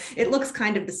every day, it looks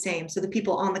kind of the same. So the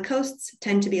people on the coasts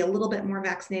tend to be a little bit more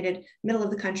vaccinated, middle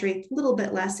of the country, a little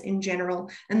bit less in general.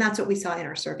 And that's what we saw in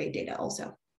our survey data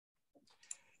also.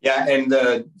 Yeah, and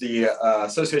the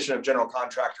Association of General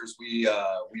Contractors, we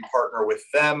partner with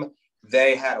them.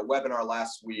 They had a webinar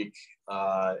last week,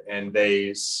 and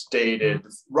they stated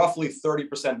roughly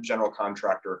 30% of general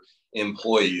contractor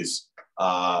employees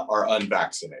are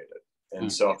unvaccinated.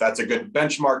 And so if that's a good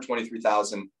benchmark,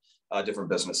 23,000 different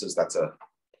businesses, that's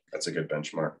a good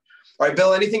benchmark. All right,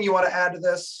 Bill, anything you want to add to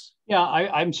this? Yeah,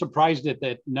 I'm surprised at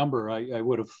that number. I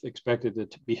would have expected it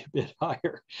to be a bit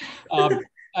higher.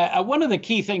 One of the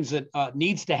key things that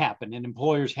needs to happen, and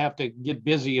employers have to get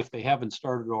busy if they haven't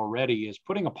started already, is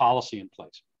putting a policy in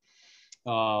place.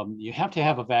 You have to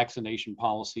have a vaccination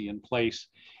policy in place.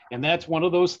 And that's one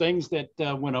of those things that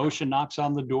when OSHA knocks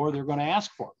on the door, they're going to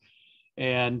ask for.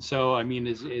 And so, I mean,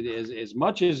 as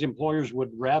much as employers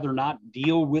would rather not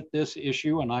deal with this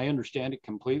issue, and I understand it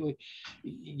completely,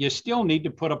 you still need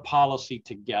to put a policy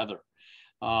together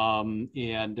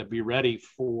and be ready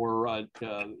for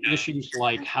issues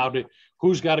like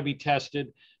who's got to be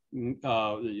tested,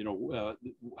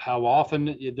 how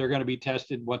often they're going to be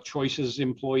tested, what choices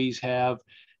employees have,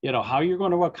 how you're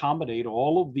going to accommodate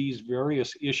all of these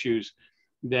various issues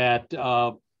that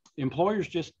employers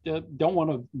just don't want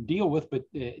to deal with, but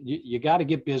you got to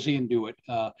get busy and do it.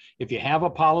 If you have a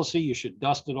policy, you should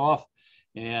dust it off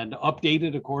and update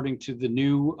it according to the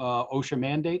new OSHA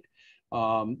mandate,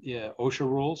 OSHA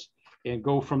rules, and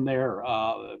go from there.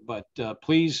 But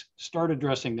please start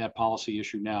addressing that policy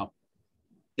issue now.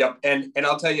 Yep, and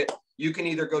I'll tell you, you can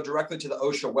either go directly to the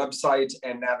OSHA website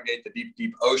and navigate the deep,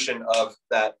 deep ocean of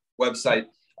that website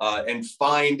and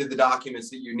find the documents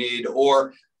that you need,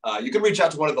 or you can reach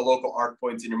out to one of the local ARC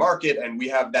points in your market, and we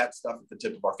have that stuff at the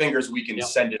tip of our fingers. We can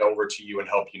send it over to you and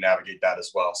help you navigate that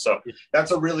as well. So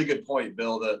that's a really good point,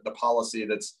 Bill, the policy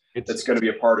that's going to be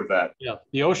a part of that. Yeah,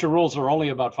 the OSHA rules are only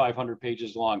about 500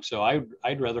 pages long, so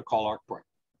I'd rather call ARC point.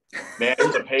 Man, it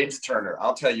was a page turner.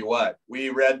 I'll tell you what, we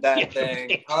read that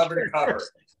thing cover to cover.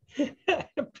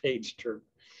 Page turner.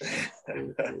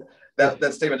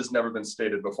 That statement has never been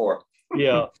stated before.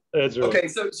 Yeah, that's right. Okay,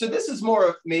 so this is more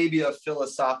of maybe a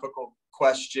philosophical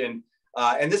question,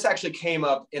 and this actually came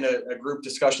up in a group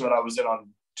discussion that I was in on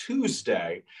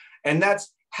Tuesday, and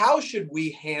that's how should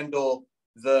we handle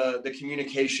the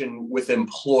communication with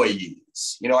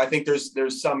employees? I think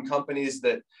there's some companies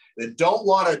that don't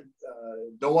want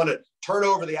to turn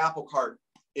over the apple cart,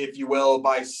 if you will,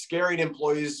 by scaring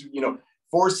employees,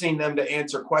 forcing them to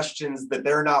answer questions that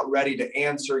they're not ready to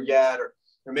answer yet, or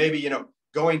maybe,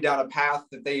 going down a path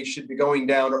that they should be going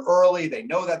down early. They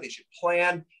know that they should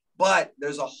plan, but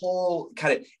there's a whole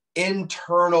kind of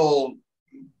internal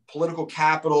political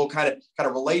capital kind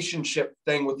of relationship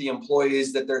thing with the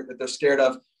employees that they're scared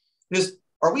of.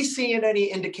 Are we seeing any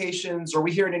indications? Are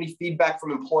we hearing any feedback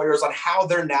from employers on how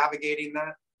they're navigating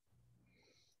that?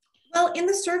 Well, in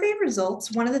the survey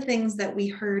results, one of the things that we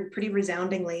heard pretty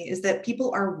resoundingly is that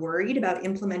people are worried about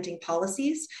implementing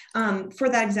policies for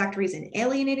that exact reason,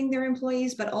 alienating their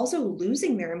employees, but also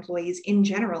losing their employees in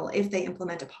general if they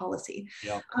implement a policy.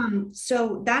 Yeah.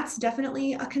 So that's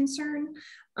definitely a concern.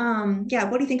 What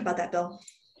do you think about that, Bill?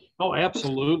 Oh,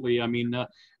 absolutely. I mean,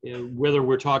 whether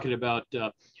we're talking about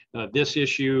this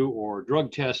issue or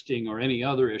drug testing or any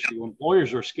other issue,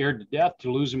 employers are scared to death to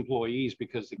lose employees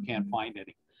because they can't find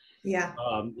any. Yeah.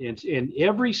 And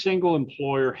every single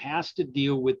employer has to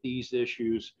deal with these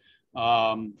issues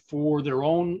for their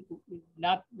own,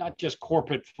 not just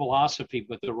corporate philosophy,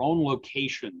 but their own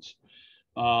locations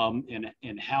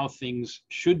and how things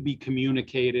should be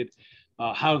communicated,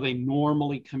 how they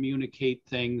normally communicate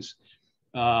things,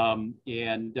 and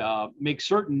make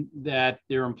certain that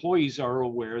their employees are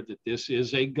aware that this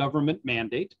is a government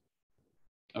mandate.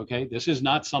 Okay, this is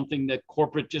not something that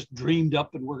corporate just dreamed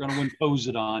up and we're going to impose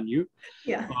it on you.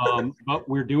 Yeah. But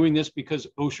we're doing this because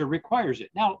OSHA requires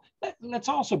it. Now, let's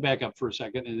also back up for a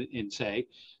second and say,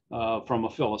 from a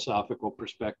philosophical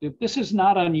perspective, this is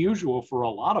not unusual for a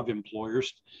lot of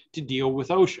employers to deal with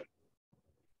OSHA.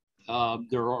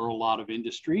 There are a lot of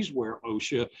industries where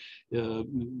OSHA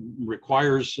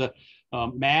requires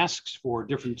masks for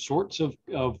different sorts of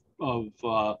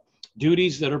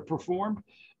duties that are performed.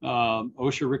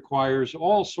 OSHA requires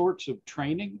all sorts of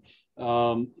training.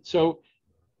 So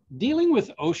dealing with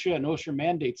OSHA and OSHA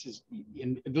mandates is,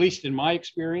 at least in my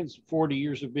experience, 40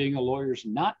 years of being a lawyer, is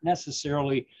not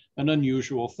necessarily an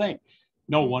unusual thing.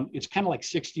 It's kind of like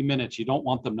 60 Minutes. You don't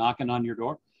want them knocking on your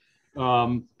door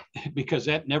because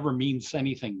that never means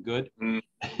anything good.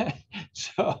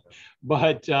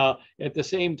 But at the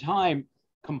same time,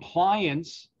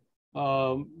 compliance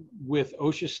with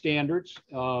OSHA standards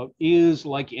is,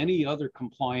 like any other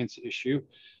compliance issue,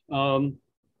 kind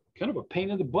of a pain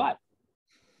in the butt,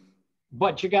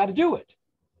 but you got to do it.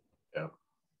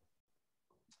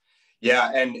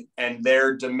 Yeah, and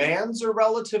their demands are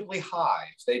relatively high.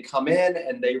 If they come in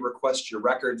and they request your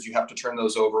records, you have to turn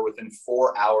those over within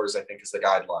 4 hours, I think is the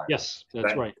guideline. Yes,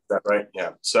 that's right. Is that right?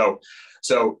 Yeah. So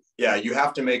yeah, you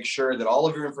have to make sure that all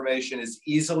of your information is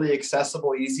easily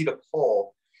accessible, easy to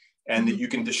pull, and that you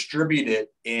can distribute it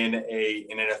in an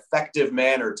effective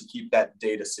manner to keep that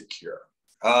data secure.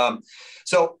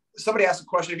 So somebody asked a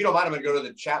question. If you don't mind, I'm going to go to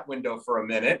the chat window for a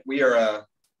minute. We are,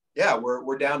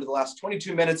 we're down to the last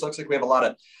 22 minutes. Looks like we have a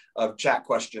lot of chat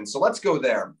questions. So let's go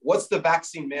there. What's the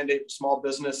vaccine mandate for small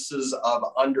businesses of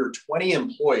under 20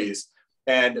 employees?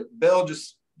 And Bill,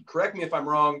 just correct me if I'm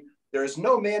wrong. There is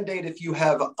no mandate if you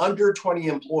have under 20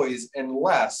 employees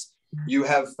unless you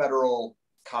have federal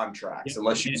contracts,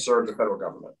 unless you serve the federal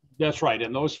government. That's right.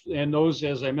 And those,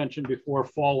 as I mentioned before,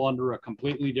 fall under a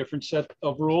completely different set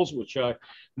of rules, which I'm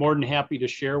more than happy to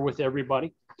share with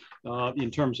everybody in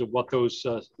terms of what those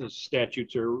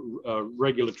statutes or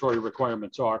regulatory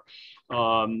requirements are.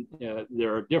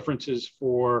 There are differences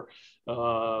for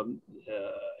healthcare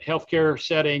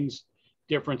settings,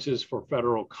 differences for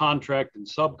federal contract and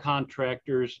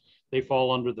subcontractors. They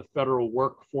fall under the Federal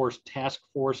Workforce Task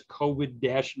Force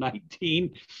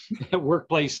COVID-19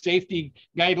 workplace safety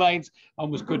guidelines.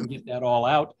 Almost couldn't get that all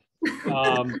out.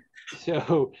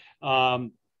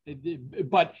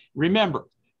 But remember,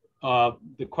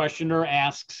 the questioner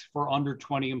asks for under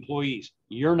 20 employees.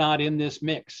 You're not in this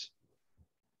mix.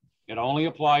 It only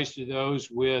applies to those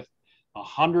with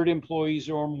 100 employees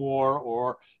or more,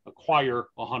 or acquire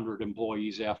 100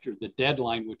 employees after the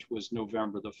deadline, which was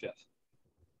November the 5th.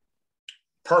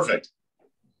 Perfect.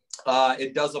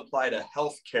 It does apply to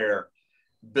healthcare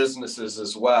businesses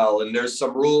as well. And there's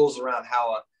some rules around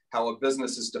how a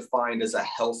business is defined as a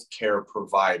healthcare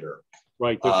provider.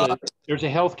 Right. There's a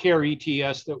healthcare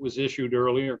ETS that was issued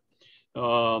earlier,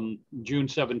 June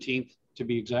 17th, to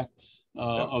be exact,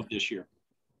 of this year.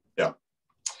 Yeah.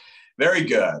 Very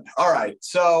good. All right.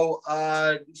 So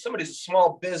somebody's a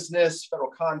small business,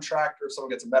 federal contractor, someone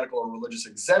gets a medical or religious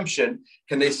exemption.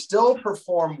 Can they still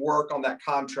perform work on that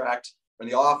contract in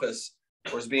the office,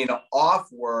 or is being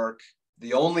off work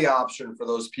the only option for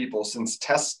those people since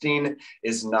testing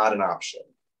is not an option?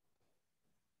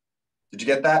 Did you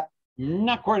get that?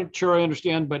 Not quite sure I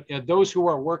understand, but those who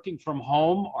are working from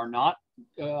home are not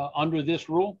under this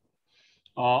rule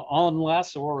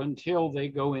unless or until they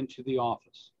go into the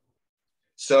office.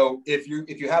 So if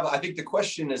you have, I think the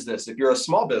question is this: if you're a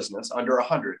small business under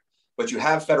 100, but you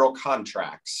have federal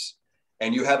contracts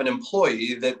and you have an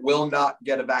employee that will not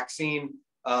get a vaccine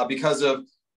because of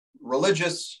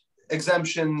religious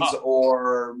exemptions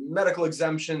or medical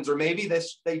exemptions, or maybe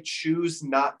they choose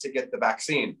not to get the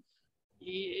vaccine,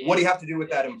 what do you have to do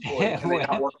with that employee? Can they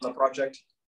not work on the project?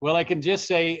 Well, I can just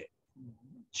say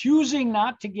choosing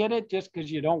not to get it just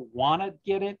because you don't want to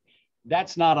get it,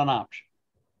 that's not an option.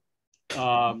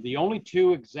 The only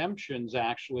two exemptions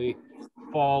actually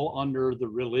fall under the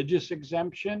religious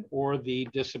exemption or the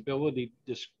disability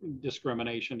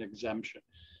discrimination exemption,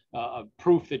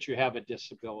 proof that you have a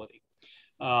disability.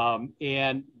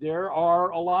 And there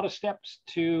are a lot of steps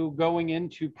to going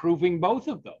into proving both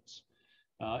of those.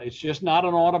 It's just not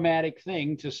an automatic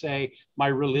thing to say my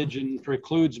religion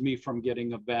precludes me from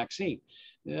getting a vaccine.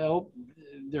 You know,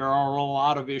 there are a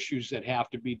lot of issues that have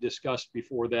to be discussed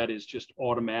before that is just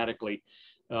automatically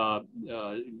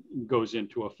goes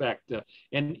into effect.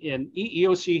 And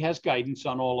EEOC has guidance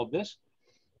on all of this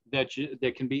that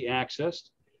can be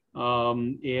accessed.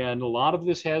 And a lot of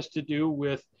this has to do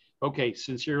with, okay,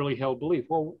 sincerely held belief.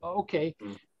 Well, okay,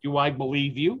 do I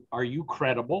believe you? Are you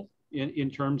credible in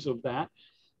terms of that?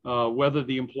 Whether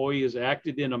the employee has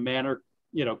acted in a manner,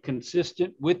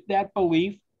 consistent with that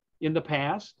belief in the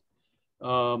past,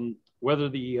 whether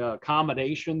the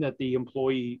accommodation that the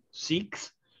employee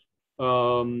seeks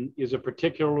is a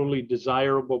particularly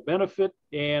desirable benefit,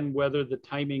 and whether the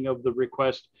timing of the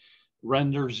request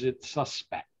renders it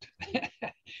suspect.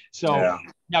 So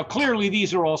now clearly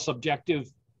these are all subjective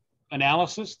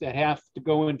analysis that have to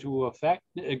go into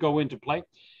play,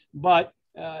 but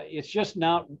it's just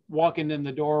not walking in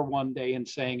the door one day and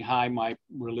saying, hi, my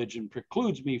religion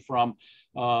precludes me from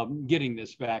getting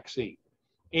this vaccine.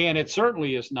 And it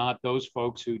certainly is not those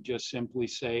folks who just simply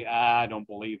say, I don't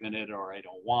believe in it, or I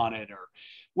don't want it, or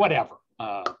whatever.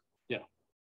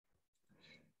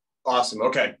 Awesome.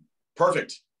 Okay,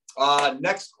 perfect.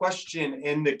 Next question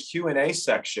in the Q&A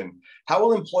section. How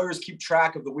will employers keep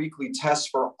track of the weekly tests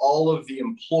for all of the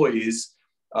employees?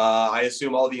 I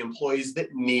assume all the employees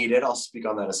that need it. I'll speak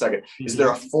on that in a second. Is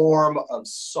there a form of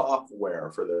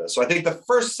software for this? So I think the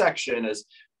first section is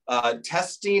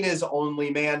testing is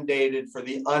only mandated for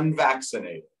the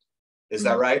unvaccinated. Is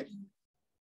that right?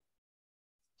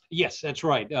 Yes, that's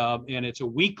right. And it's a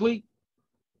weekly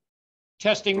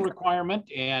testing requirement,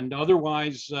 and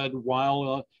otherwise,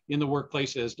 while in the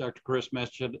workplace, as Dr. Chris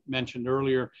mentioned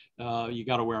earlier, you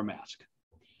got to wear a mask.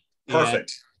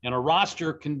 Perfect. And a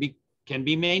roster can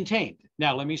be maintained.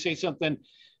 Now, let me say something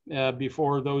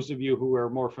before those of you who are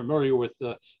more familiar with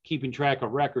keeping track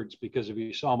of records, because if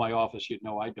you saw my office, you'd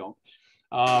know I don't.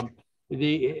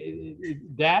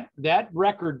 That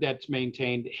record that's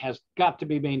maintained has got to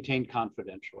be maintained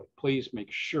confidentially. Please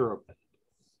make sure of that.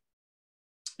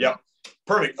 Yep.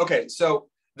 Perfect. Okay. So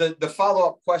the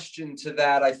follow-up question to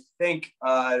that, I think,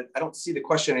 I don't see the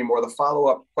question anymore. The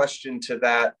follow-up question to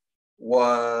that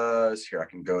was, here, I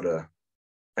can go to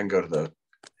the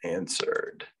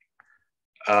answered.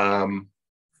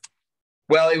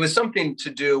 Well, it was something to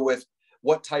do with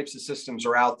what types of systems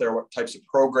are out there, what types of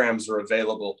programs are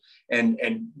available. And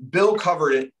Bill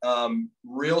covered it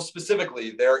real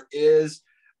specifically. There is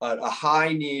a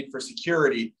high need for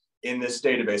security in this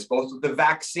database, both with the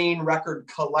vaccine record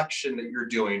collection that you're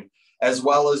doing, as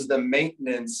well as the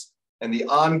maintenance and the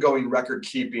ongoing record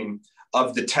keeping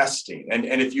of the testing. And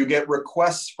if you get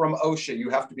requests from OSHA, you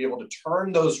have to be able to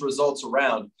turn those results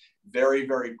around very,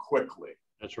 very quickly.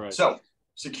 That's right. So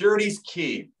security's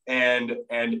key, and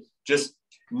just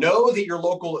know that your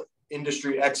local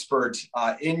industry expert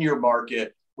in your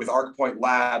market with ArcPoint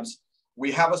Labs.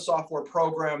 We have a software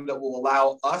program that will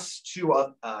allow us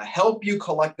to help you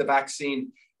collect the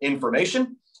vaccine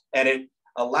information, and it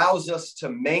allows us to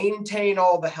maintain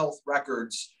all the health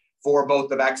records for both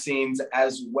the vaccines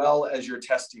as well as your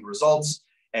testing results.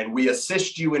 And we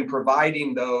assist you in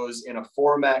providing those in a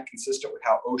format consistent with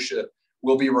how OSHA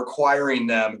will be requiring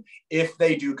them if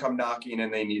they do come knocking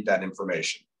and they need that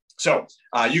information. So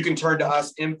you can turn to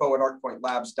us,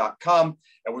 info@arcpointlabs.com,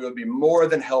 and we would be more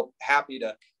than happy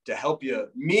to help you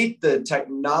meet the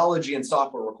technology and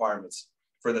software requirements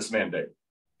for this mandate.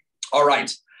 All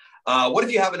right. What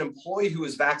if you have an employee who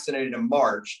was vaccinated in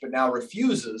March, but now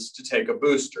refuses to take a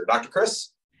booster? Dr. Chris,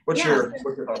 what's your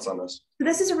thoughts on this?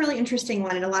 This is a really interesting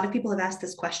one, and a lot of people have asked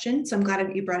this question, so I'm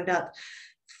glad you brought it up.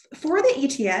 For the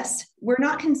ETS, we're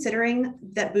not considering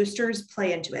that boosters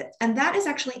play into it. And that is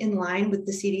actually in line with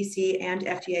the CDC and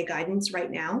FDA guidance right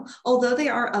now. Although they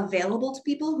are available to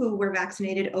people who were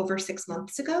vaccinated over 6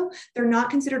 months ago, they're not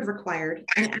considered required.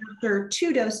 And after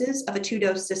 2 doses of a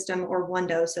 2-dose system or 1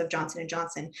 dose of Johnson &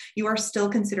 Johnson, you are still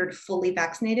considered fully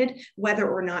vaccinated, whether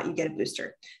or not you get a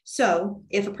booster. So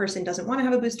if a person doesn't want to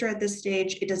have a booster at this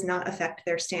stage, it does not affect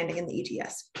their standing in the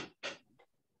ETS.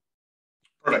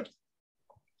 Perfect.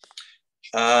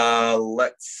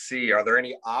 Let's see. Are there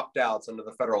any opt-outs under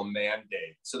the federal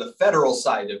mandate? So the federal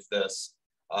side of this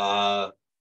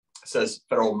says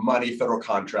federal money, federal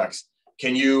contracts.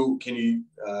 Can you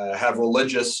have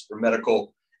religious or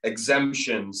medical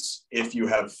exemptions if you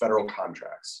have federal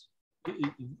contracts?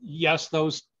 Yes,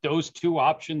 those 2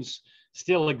 options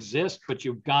still exist, but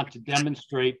you've got to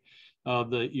demonstrate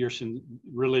your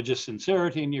religious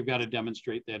sincerity, and you've got to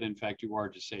demonstrate that in fact you are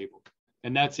disabled,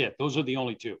 and that's it. Those are the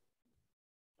only 2.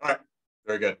 All right,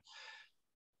 very good.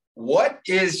 What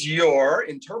is your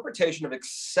interpretation of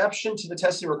exception to the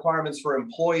testing requirements for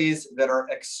employees that are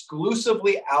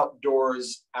exclusively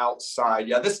outdoors outside?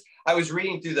 Yeah, this, I was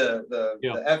reading through the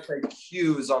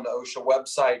FAQs on the OSHA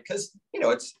website because,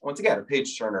 it's, once again, a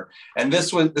page turner. And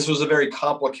this was a very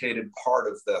complicated part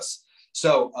of this.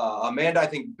 So Amanda, I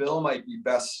think Bill might be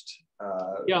best.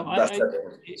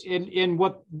 In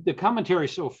what the commentary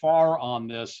so far on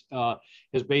this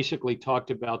has basically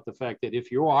talked about the fact that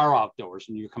if you are outdoors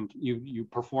and you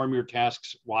perform your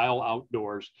tasks while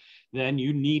outdoors, then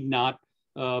you need not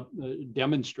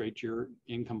demonstrate you're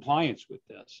in compliance with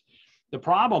this. The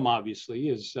problem, obviously,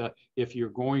 is if you're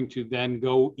going to then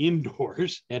go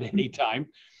indoors at any time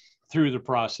through the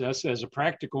process, as a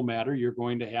practical matter, you're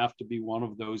going to have to be one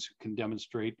of those who can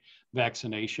demonstrate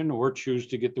vaccination or choose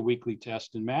to get the weekly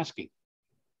test and masking.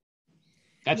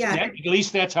 At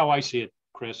least that's how I see it,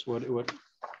 Chris. What?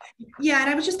 Yeah, and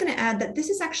I was just going to add that this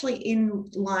is actually in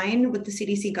line with the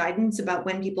CDC guidance about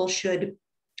when people should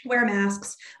wear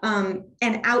masks, and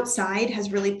outside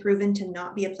has really proven to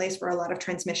not be a place where a lot of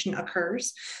transmission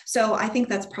occurs. So I think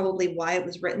that's probably why it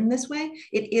was written this way.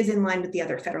 It is in line with the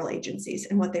other federal agencies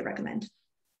and what they recommend.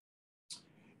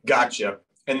 Gotcha.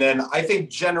 And then I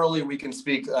think generally we can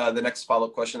speak the next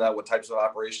follow-up question about what types of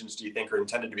operations do you think are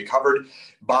intended to be covered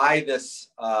by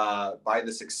this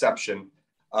exception.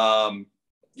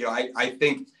 I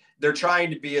think they're trying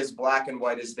to be as black and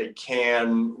white as they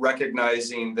can,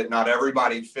 recognizing that not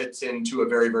everybody fits into a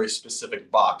very, very specific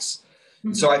box.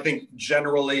 Mm-hmm. So I think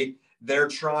generally they're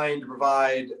trying to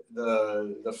provide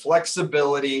the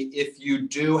flexibility if you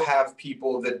do have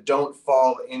people that don't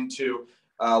fall into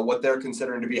what they're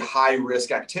considering to be high-risk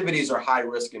activities or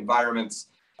high-risk environments.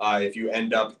 If you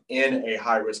end up in a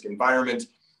high-risk environment,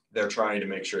 they're trying to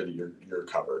make sure that you're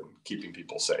covered, keeping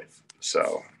people safe.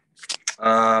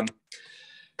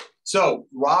 So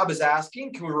Rob is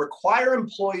asking, can we require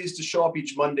employees to show up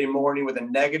each Monday morning with a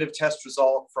negative test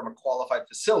result from a qualified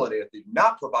facility? If they do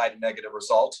not provide a negative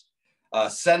result,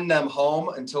 send them home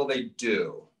until they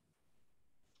do?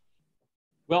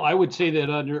 Well, I would say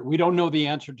that we don't know the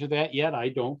answer to that yet. I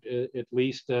don't, at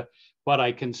least, but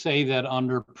I can say that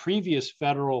under previous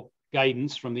federal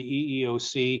guidance from the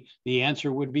EEOC, the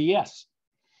answer would be yes.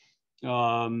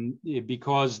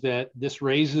 Because that this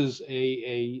raises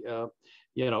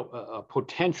a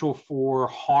potential for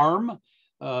harm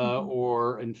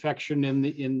or infection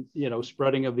in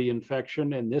spreading of the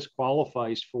infection, and this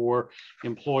qualifies for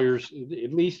employers,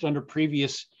 at least under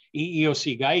previous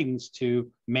EEOC guidance,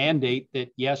 to mandate that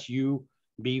yes, you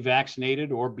be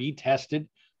vaccinated or be tested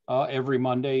every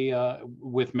Monday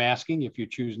with masking if you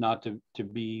choose not to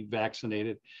be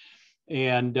vaccinated.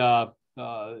 And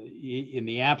in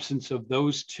the absence of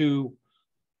those two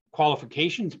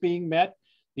qualifications being met,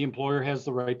 the employer has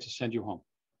the right to send you home.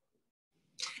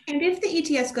 And if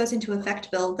the ETS goes into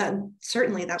effect, Bill, then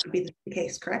certainly that would be the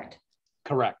case, correct?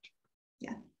 Correct.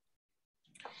 Yeah.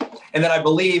 And then I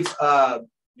believe,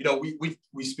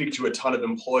 we speak to a ton of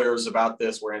employers about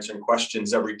this. We're answering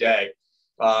questions every day.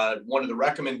 One of the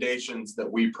recommendations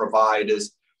that we provide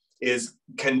is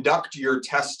conduct your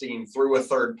testing through a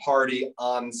third party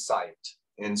on site.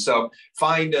 And so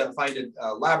find a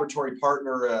laboratory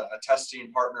partner, a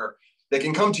testing partner that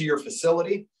can come to your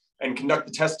facility and conduct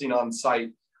the testing on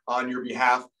site on your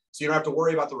behalf. So you don't have to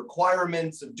worry about the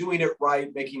requirements of doing it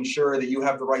right, making sure that you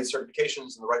have the right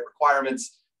certifications and the right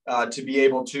requirements to be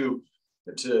able to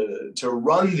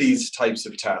run these types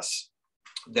of tests.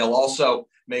 They'll also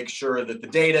make sure that the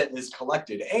data is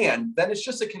collected, and then it's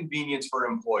just a convenience for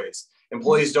employees.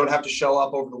 Employees don't have to show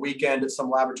up over the weekend at some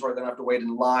laboratory. They don't have to wait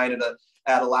in line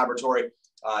at a laboratory.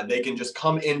 They can just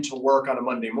come into work on a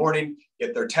Monday morning,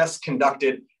 get their tests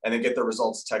conducted, and then get their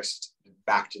results texted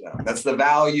back to them. That's the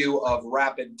value of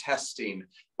rapid testing,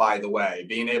 by the way,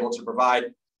 being able to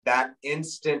provide that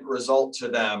instant result to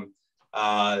them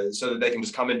so that they can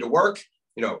just come into work,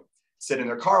 sit in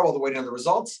their car while they're waiting on the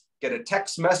results, get a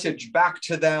text message back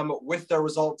to them with their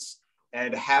results,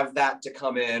 and have that to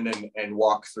come in and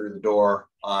walk through the door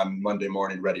on Monday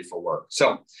morning ready for work.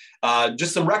 So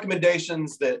just some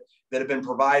recommendations that have been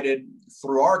provided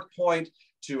through ArcPoint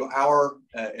to our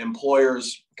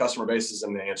employers' customer bases,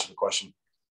 and to answer the question.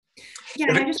 Yeah,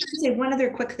 and I just want to say one other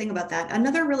quick thing about that.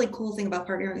 Another really cool thing about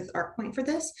partnering with ArcPoint for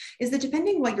this is that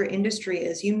depending what your industry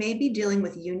is, you may be dealing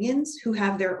with unions who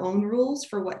have their own rules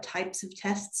for what types of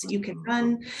tests you can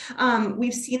run.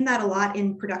 We've seen that a lot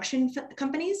in production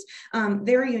companies.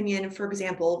 Their union, for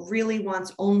example, really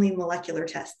wants only molecular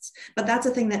tests. But that's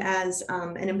a thing that as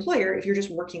an employer, if you're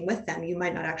just working with them, you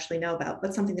might not actually know about,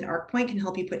 but something that ArcPoint can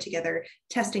help you put together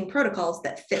testing protocols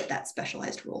that fit that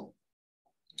specialized rule.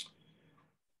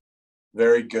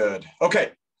 Very good.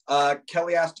 Okay.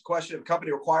 Kelly asked a question. If a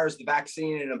company requires the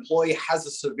vaccine and an employee has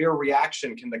a severe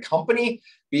reaction, can the company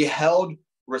be held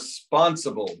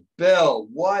responsible? Bill,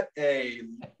 what a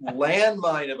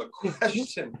landmine of a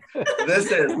question this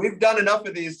is. We've done enough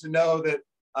of these to know that,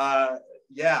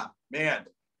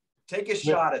 take a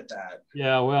shot at that.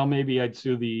 Yeah, well, maybe I'd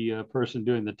sue the person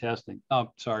doing the testing.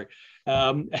 Oh, sorry.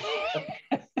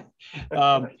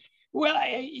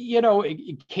 Well,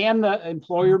 can the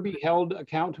employer be held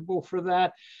accountable for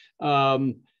that?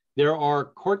 There are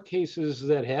court cases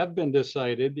that have been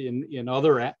decided in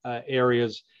other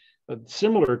areas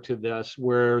similar to this,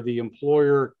 where the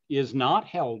employer is not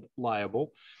held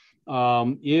liable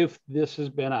if this has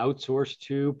been outsourced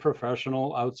to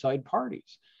professional outside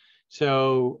parties.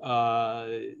 So,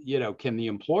 can the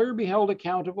employer be held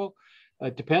accountable?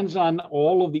 It depends on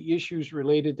all of the issues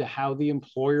related to how the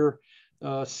employer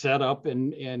set up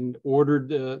and ordered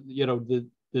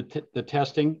the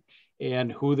testing,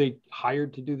 and who they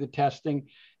hired to do the testing,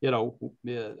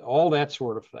 all that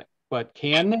sort of thing. But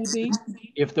can they be?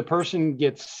 If the person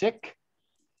gets sick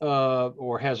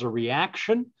or has a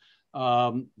reaction,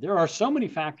 there are so many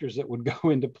factors that would go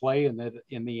into play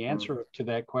in the answer to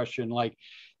that question. Like,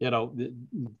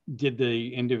 did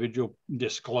the individual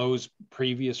disclose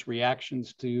previous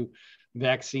reactions to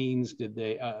vaccines? Did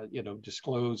they,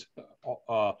 disclose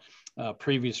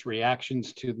previous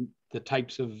reactions to the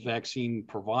types of vaccine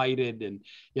provided? And,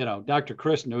 Dr.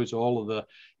 Chris knows all of the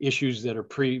issues that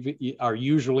are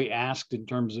usually asked in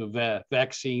terms of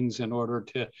vaccines in order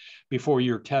to, before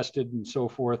you're tested and so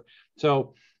forth.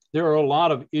 So there are a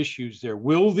lot of issues there.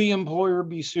 Will the employer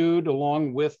be sued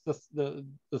along with the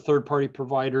third-party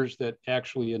providers that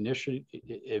actually initially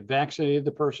vaccinated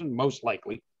the person? Most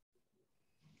likely.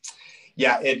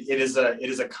 Yeah, it is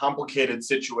a complicated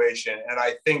situation. And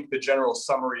I think the general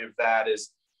summary of that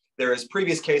is there is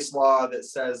previous case law that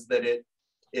says that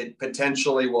it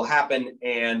potentially will happen.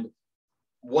 And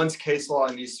once case law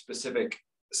in these specific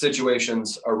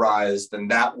situations arise, then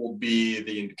that will be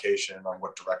the indication on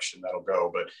what direction that'll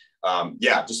go. But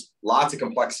just lots of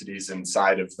complexities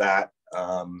inside of that,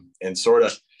 and sort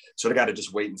of got to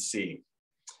just wait and see.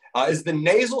 Is the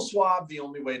nasal swab the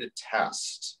only way to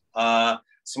test?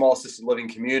 Small assisted living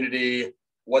community,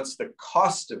 what's the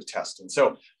cost of testing?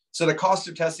 So So the cost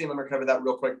of testing, let me cover that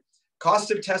real quick.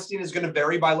 Cost of testing is going to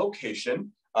vary by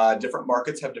location. Different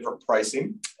markets have different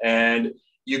pricing, and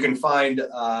you can find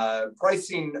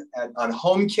pricing on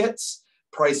home kits,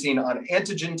 pricing on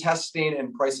antigen testing,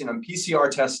 and pricing on PCR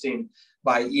testing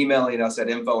by emailing us at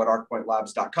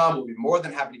info@arcpointlabs.com. We'll be more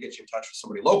than happy to get you in touch with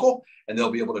somebody local, and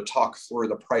they'll be able to talk through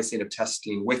the pricing of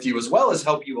testing with you, as well as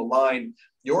help you align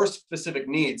your specific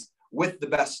needs with the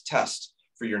best test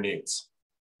for your needs.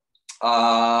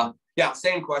 Yeah,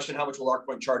 same question. How much will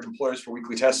ArcPoint charge employers for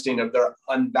weekly testing of their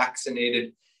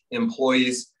unvaccinated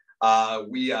employees?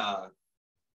 We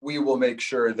will make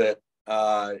sure that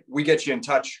we get you in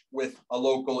touch with a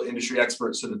local industry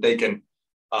expert so that they can,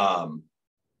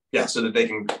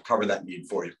 cover that need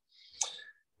for you.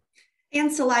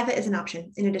 And saliva is an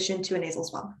option in addition to a nasal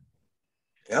swab.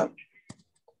 Yeah.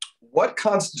 What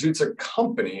constitutes a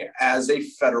company as a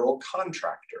federal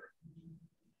contractor?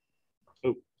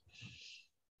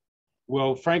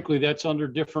 Well, frankly, that's under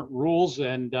different rules,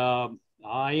 and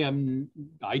I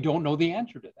don't know the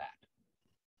answer to that.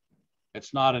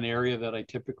 It's not an area that I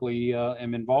typically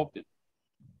am involved in.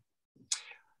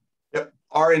 Yep.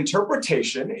 Our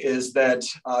interpretation is that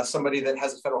somebody that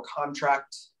has a federal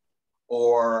contract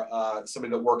or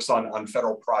somebody that works on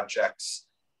federal projects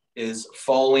is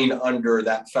falling under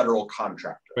that federal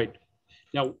contractor. Right.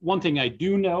 Now, one thing I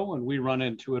do know, and we run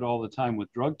into it all the time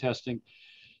with drug testing,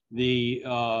 the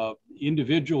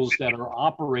individuals that are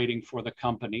operating for the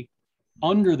company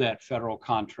under that federal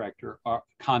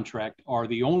contract are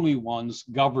the only ones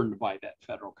governed by that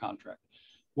federal contract.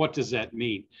 What does that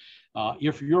mean?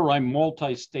 If you're a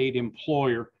multi-state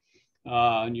employer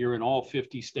and you're in all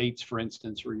 50 states, for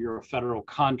instance, or you're a federal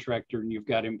contractor and you've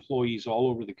got employees all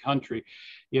over the country,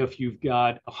 if you've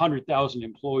got 100,000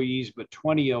 employees, but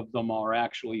 20 of them are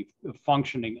actually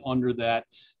functioning under that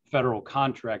federal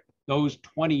contract, those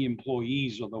 20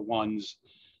 employees are the ones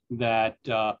that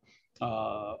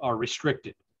are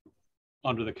restricted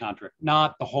under the contract,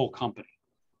 not the whole company.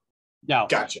 Now,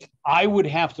 gotcha. I would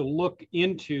have to look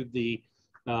into the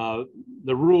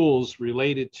rules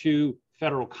related to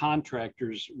federal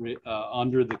contractors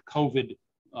under the COVID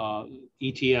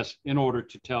ETS in order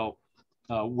to tell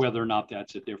whether or not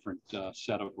that's a different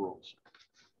set of rules.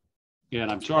 And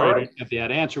I'm sorry I don't have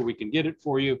that answer. We can get it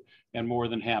for you, and more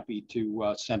than happy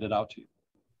to send it out to you.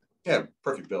 Yeah,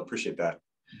 perfect, Bill. Appreciate that.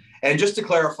 And just to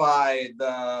clarify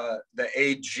the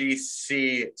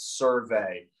AGC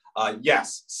survey,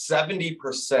 yes,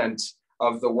 70%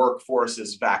 of the workforce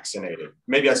is vaccinated.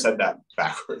 Maybe I said that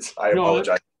backwards. I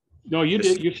apologize. No, you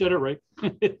did. You said it right.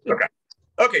 Okay.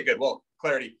 Okay, good. Well,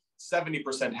 clarity,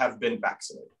 70% have been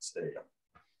vaccinated. So there you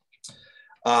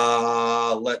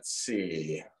go. Let's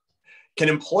see. Can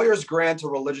employers grant a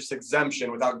religious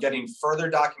exemption without getting further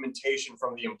documentation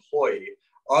from the employee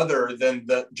other than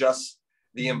just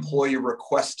the employee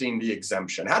requesting the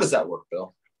exemption? How does that work,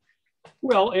 Bill?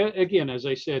 Well, again, as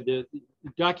I said, the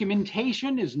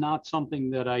documentation is not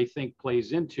something that I think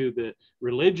plays into the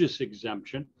religious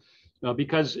exemption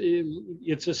because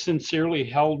it's a sincerely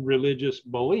held religious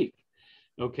belief.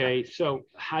 Okay, so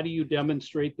how do you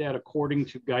demonstrate that according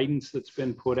to guidance that's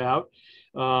been put out?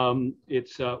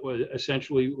 It's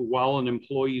essentially, while an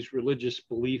employee's religious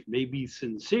belief may be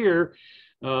sincere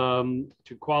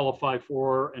to qualify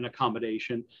for an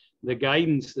accommodation, the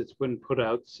guidance that's been put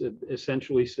out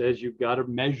essentially says you've got to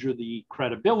measure the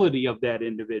credibility of that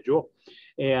individual.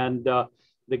 And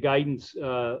the guidance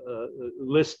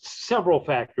lists several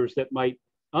factors that might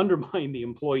undermine the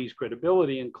employee's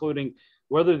credibility, including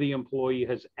whether the employee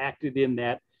has acted in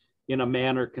a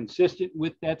manner consistent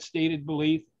with that stated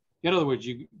belief. In other words,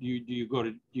 do you go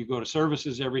to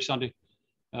services every Sunday?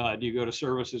 Do you go to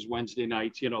services Wednesday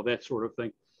nights? That sort of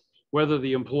thing. Whether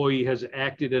the employee has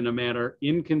acted in a manner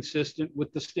inconsistent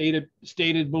with the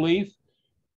stated belief,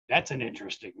 that's an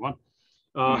interesting one.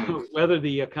 Whether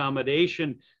the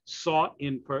accommodation sought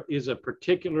is a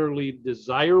particularly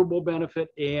desirable benefit,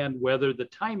 and whether the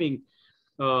timing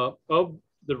of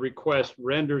the request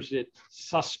renders it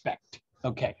suspect.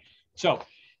 Okay, so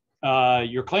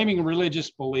you're claiming a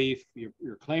religious belief,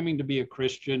 you're claiming to be a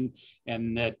Christian,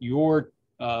 and that your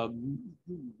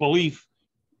belief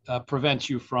prevents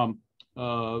you from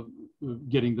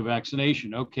getting the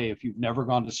vaccination. Okay, if you've never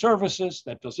gone to services,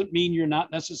 that doesn't mean you're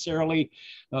not necessarily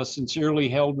sincerely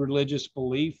held religious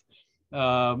belief,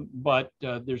 but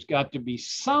there's got to be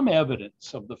some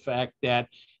evidence of the fact that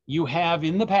you have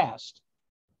in the past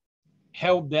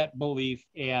held that belief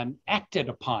and acted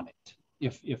upon it,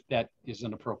 if that is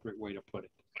an appropriate way to put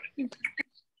it.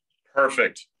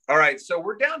 Perfect. All right, so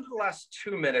we're down to the last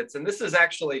 2 minutes, and this is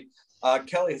actually,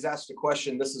 Kelly has asked a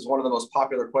question. This is one of the most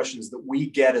popular questions that we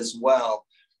get as well.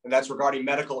 and that's regarding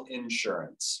medical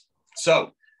insurance.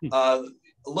 So a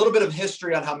little bit of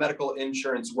history on how medical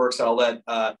insurance works, and I'll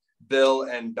let Bill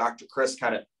and Dr. Chris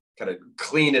kind of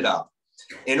clean it up.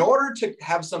 In order to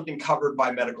have something covered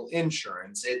by medical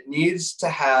insurance, it needs to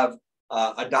have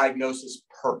a diagnosis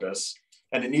purpose,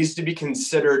 and it needs to be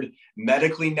considered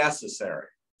medically necessary.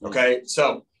 Okay,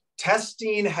 so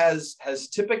testing has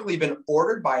typically been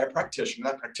ordered by a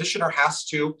practitioner. That practitioner has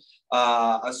to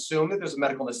assume that there's a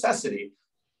medical necessity,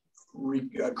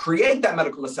 create that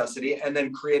medical necessity, and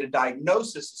then create a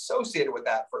diagnosis associated with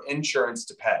that for insurance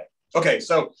to pay. Okay,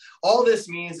 so all this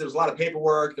means there's a lot of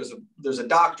paperwork, there's a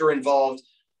doctor involved,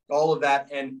 all of that.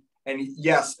 And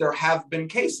yes, there have been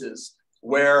cases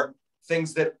where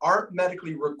things that aren't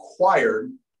medically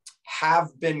required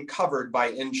have been covered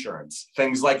by insurance,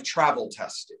 things like travel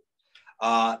testing.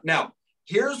 Now,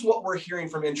 here's what we're hearing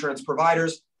from insurance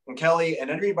providers, and Kelly and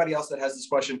anybody else that has this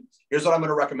question. Here's what I'm going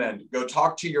to recommend. Go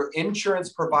talk to your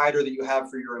insurance provider that you have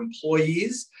for your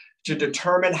employees to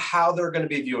determine how they're going to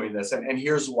be viewing this. And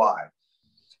here's why.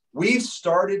 We've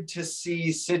started to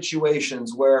see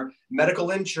situations where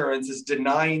medical insurance is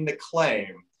denying the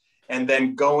claim and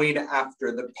then going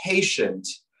after the patient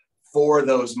for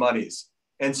those monies.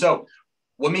 And so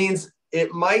what means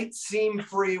it might seem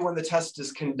free when the test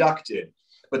is conducted,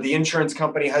 but the insurance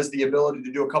company has the ability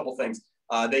to do a couple things.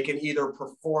 They can either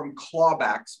perform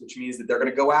clawbacks, which means that they're going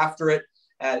to go after it,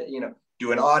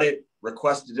 do an audit,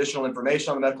 request additional information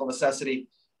on the medical necessity,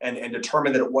 and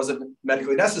determine that it wasn't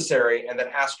medically necessary, and then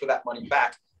ask for that money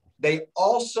back. They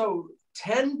also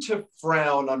tend to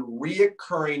frown on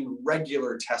reoccurring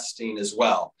regular testing as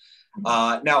well.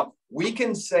 Now, we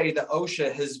can say that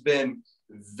OSHA has been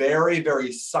very,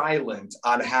 very silent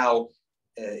on how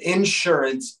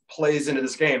insurance plays into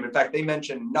this game. In fact, they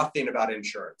mention nothing about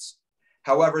insurance.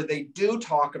 However, they do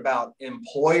talk about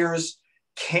employers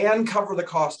can cover the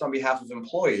cost on behalf of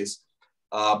employees,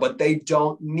 but they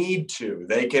don't need to.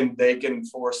 They can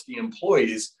force the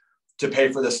employees to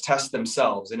pay for this test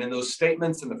themselves. And in those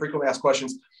statements and the frequently asked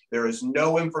questions, there is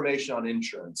no information on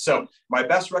insurance. So my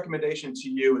best recommendation to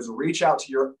you is reach out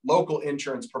to your local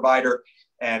insurance provider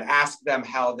and ask them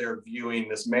how they're viewing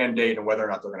this mandate and whether or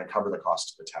not they're going to cover the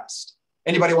cost of the test.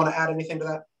 Anybody want to add anything to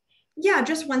that? Yeah,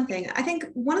 just one thing. I think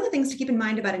one of the things to keep in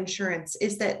mind about insurance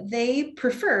is that they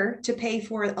prefer to pay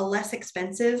for a less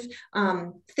expensive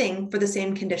thing for the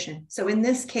same condition. So in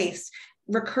this case,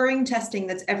 recurring testing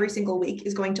that's every single week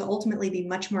is going to ultimately be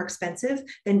much more expensive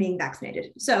than being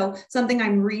vaccinated. So something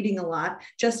I'm reading a lot,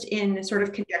 just in sort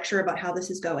of conjecture about how this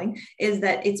is going, is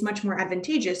that it's much more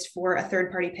advantageous for a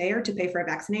third-party payer to pay for a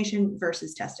vaccination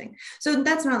versus testing. So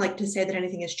that's not like to say that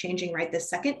anything is changing right this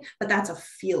second, but that's a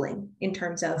feeling in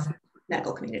terms of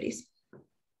medical communities.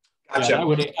 Gotcha.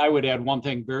 Yeah, I would add one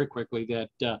thing very quickly, that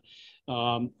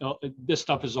this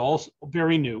stuff is all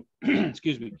very new,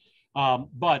 excuse me,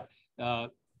 but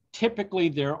typically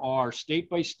there are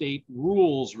state-by-state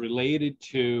rules related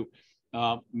to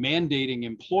mandating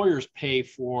employers pay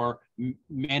for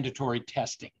mandatory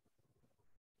testing.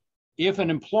 If an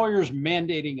employer is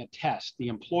mandating a test, the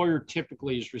employer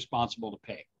typically is responsible to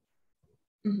pay.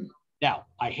 Mm-hmm. Now,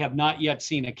 I have not yet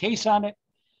seen a case on it.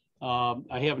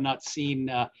 I have not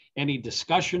seen any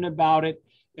discussion about it.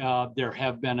 There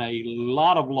have been a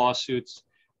lot of lawsuits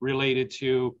related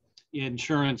to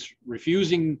insurance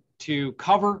refusing to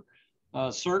cover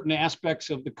certain aspects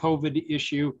of the COVID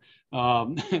issue.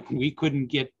 We couldn't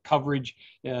get coverage,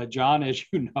 John, as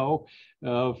you know,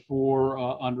 for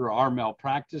under our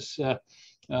malpractice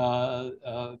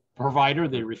provider.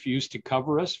 They refused to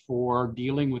cover us for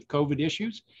dealing with COVID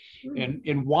issues.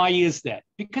 And why is that?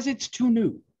 Because it's too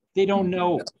new. They don't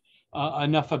know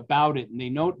enough about it, and they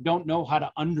don't know how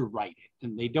to underwrite it,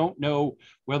 and they don't know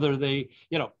whether they,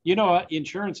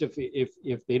 insurance,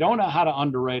 if they don't know how to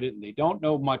underwrite it and they don't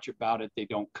know much about it, they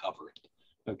don't cover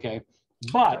it. Okay.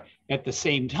 But at the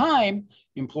same time,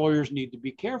 employers need to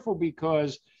be careful,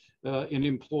 because an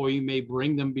employee may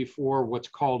bring them before what's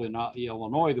called in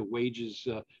Illinois the wages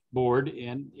board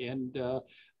and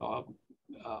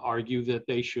argue that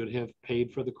they should have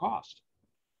paid for the cost.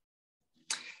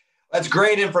 That's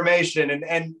great information.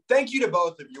 And thank you to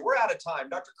both of you. We're out of time.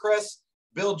 Dr. Chris,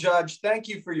 Bill Judge, thank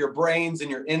you for your brains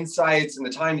and your insights and the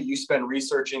time that you spend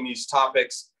researching these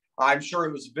topics. I'm sure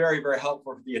it was very, very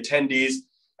helpful for the attendees.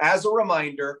 As a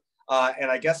reminder,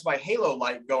 and I guess my halo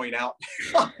light going out,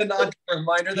 a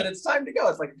reminder that it's time to go.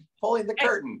 It's like pulling the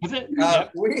curtain.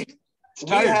 We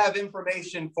have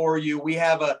information for you. We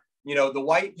have the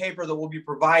white paper that we'll be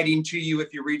providing to you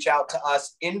if you reach out to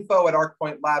us,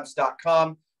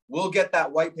 info@arcpointlabs.com. We'll get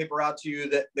that white paper out to you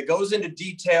that goes into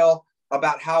detail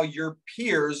about how your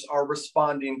peers are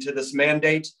responding to this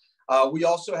mandate. We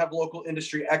also have local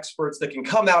industry experts that can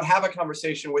come out, have a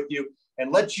conversation with you,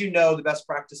 and let you know the best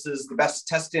practices, the best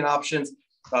testing options,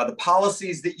 the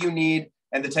policies that you need,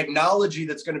 and the technology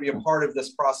that's going to be a part of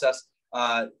this process.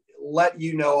 Let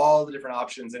you know all the different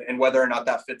options and whether or not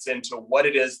that fits into what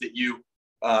it is that you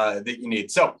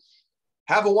need. So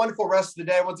have a wonderful rest of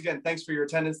the day. Once again, thanks for your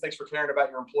attendance. Thanks for caring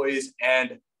about your employees,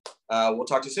 and we'll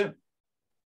talk to you soon.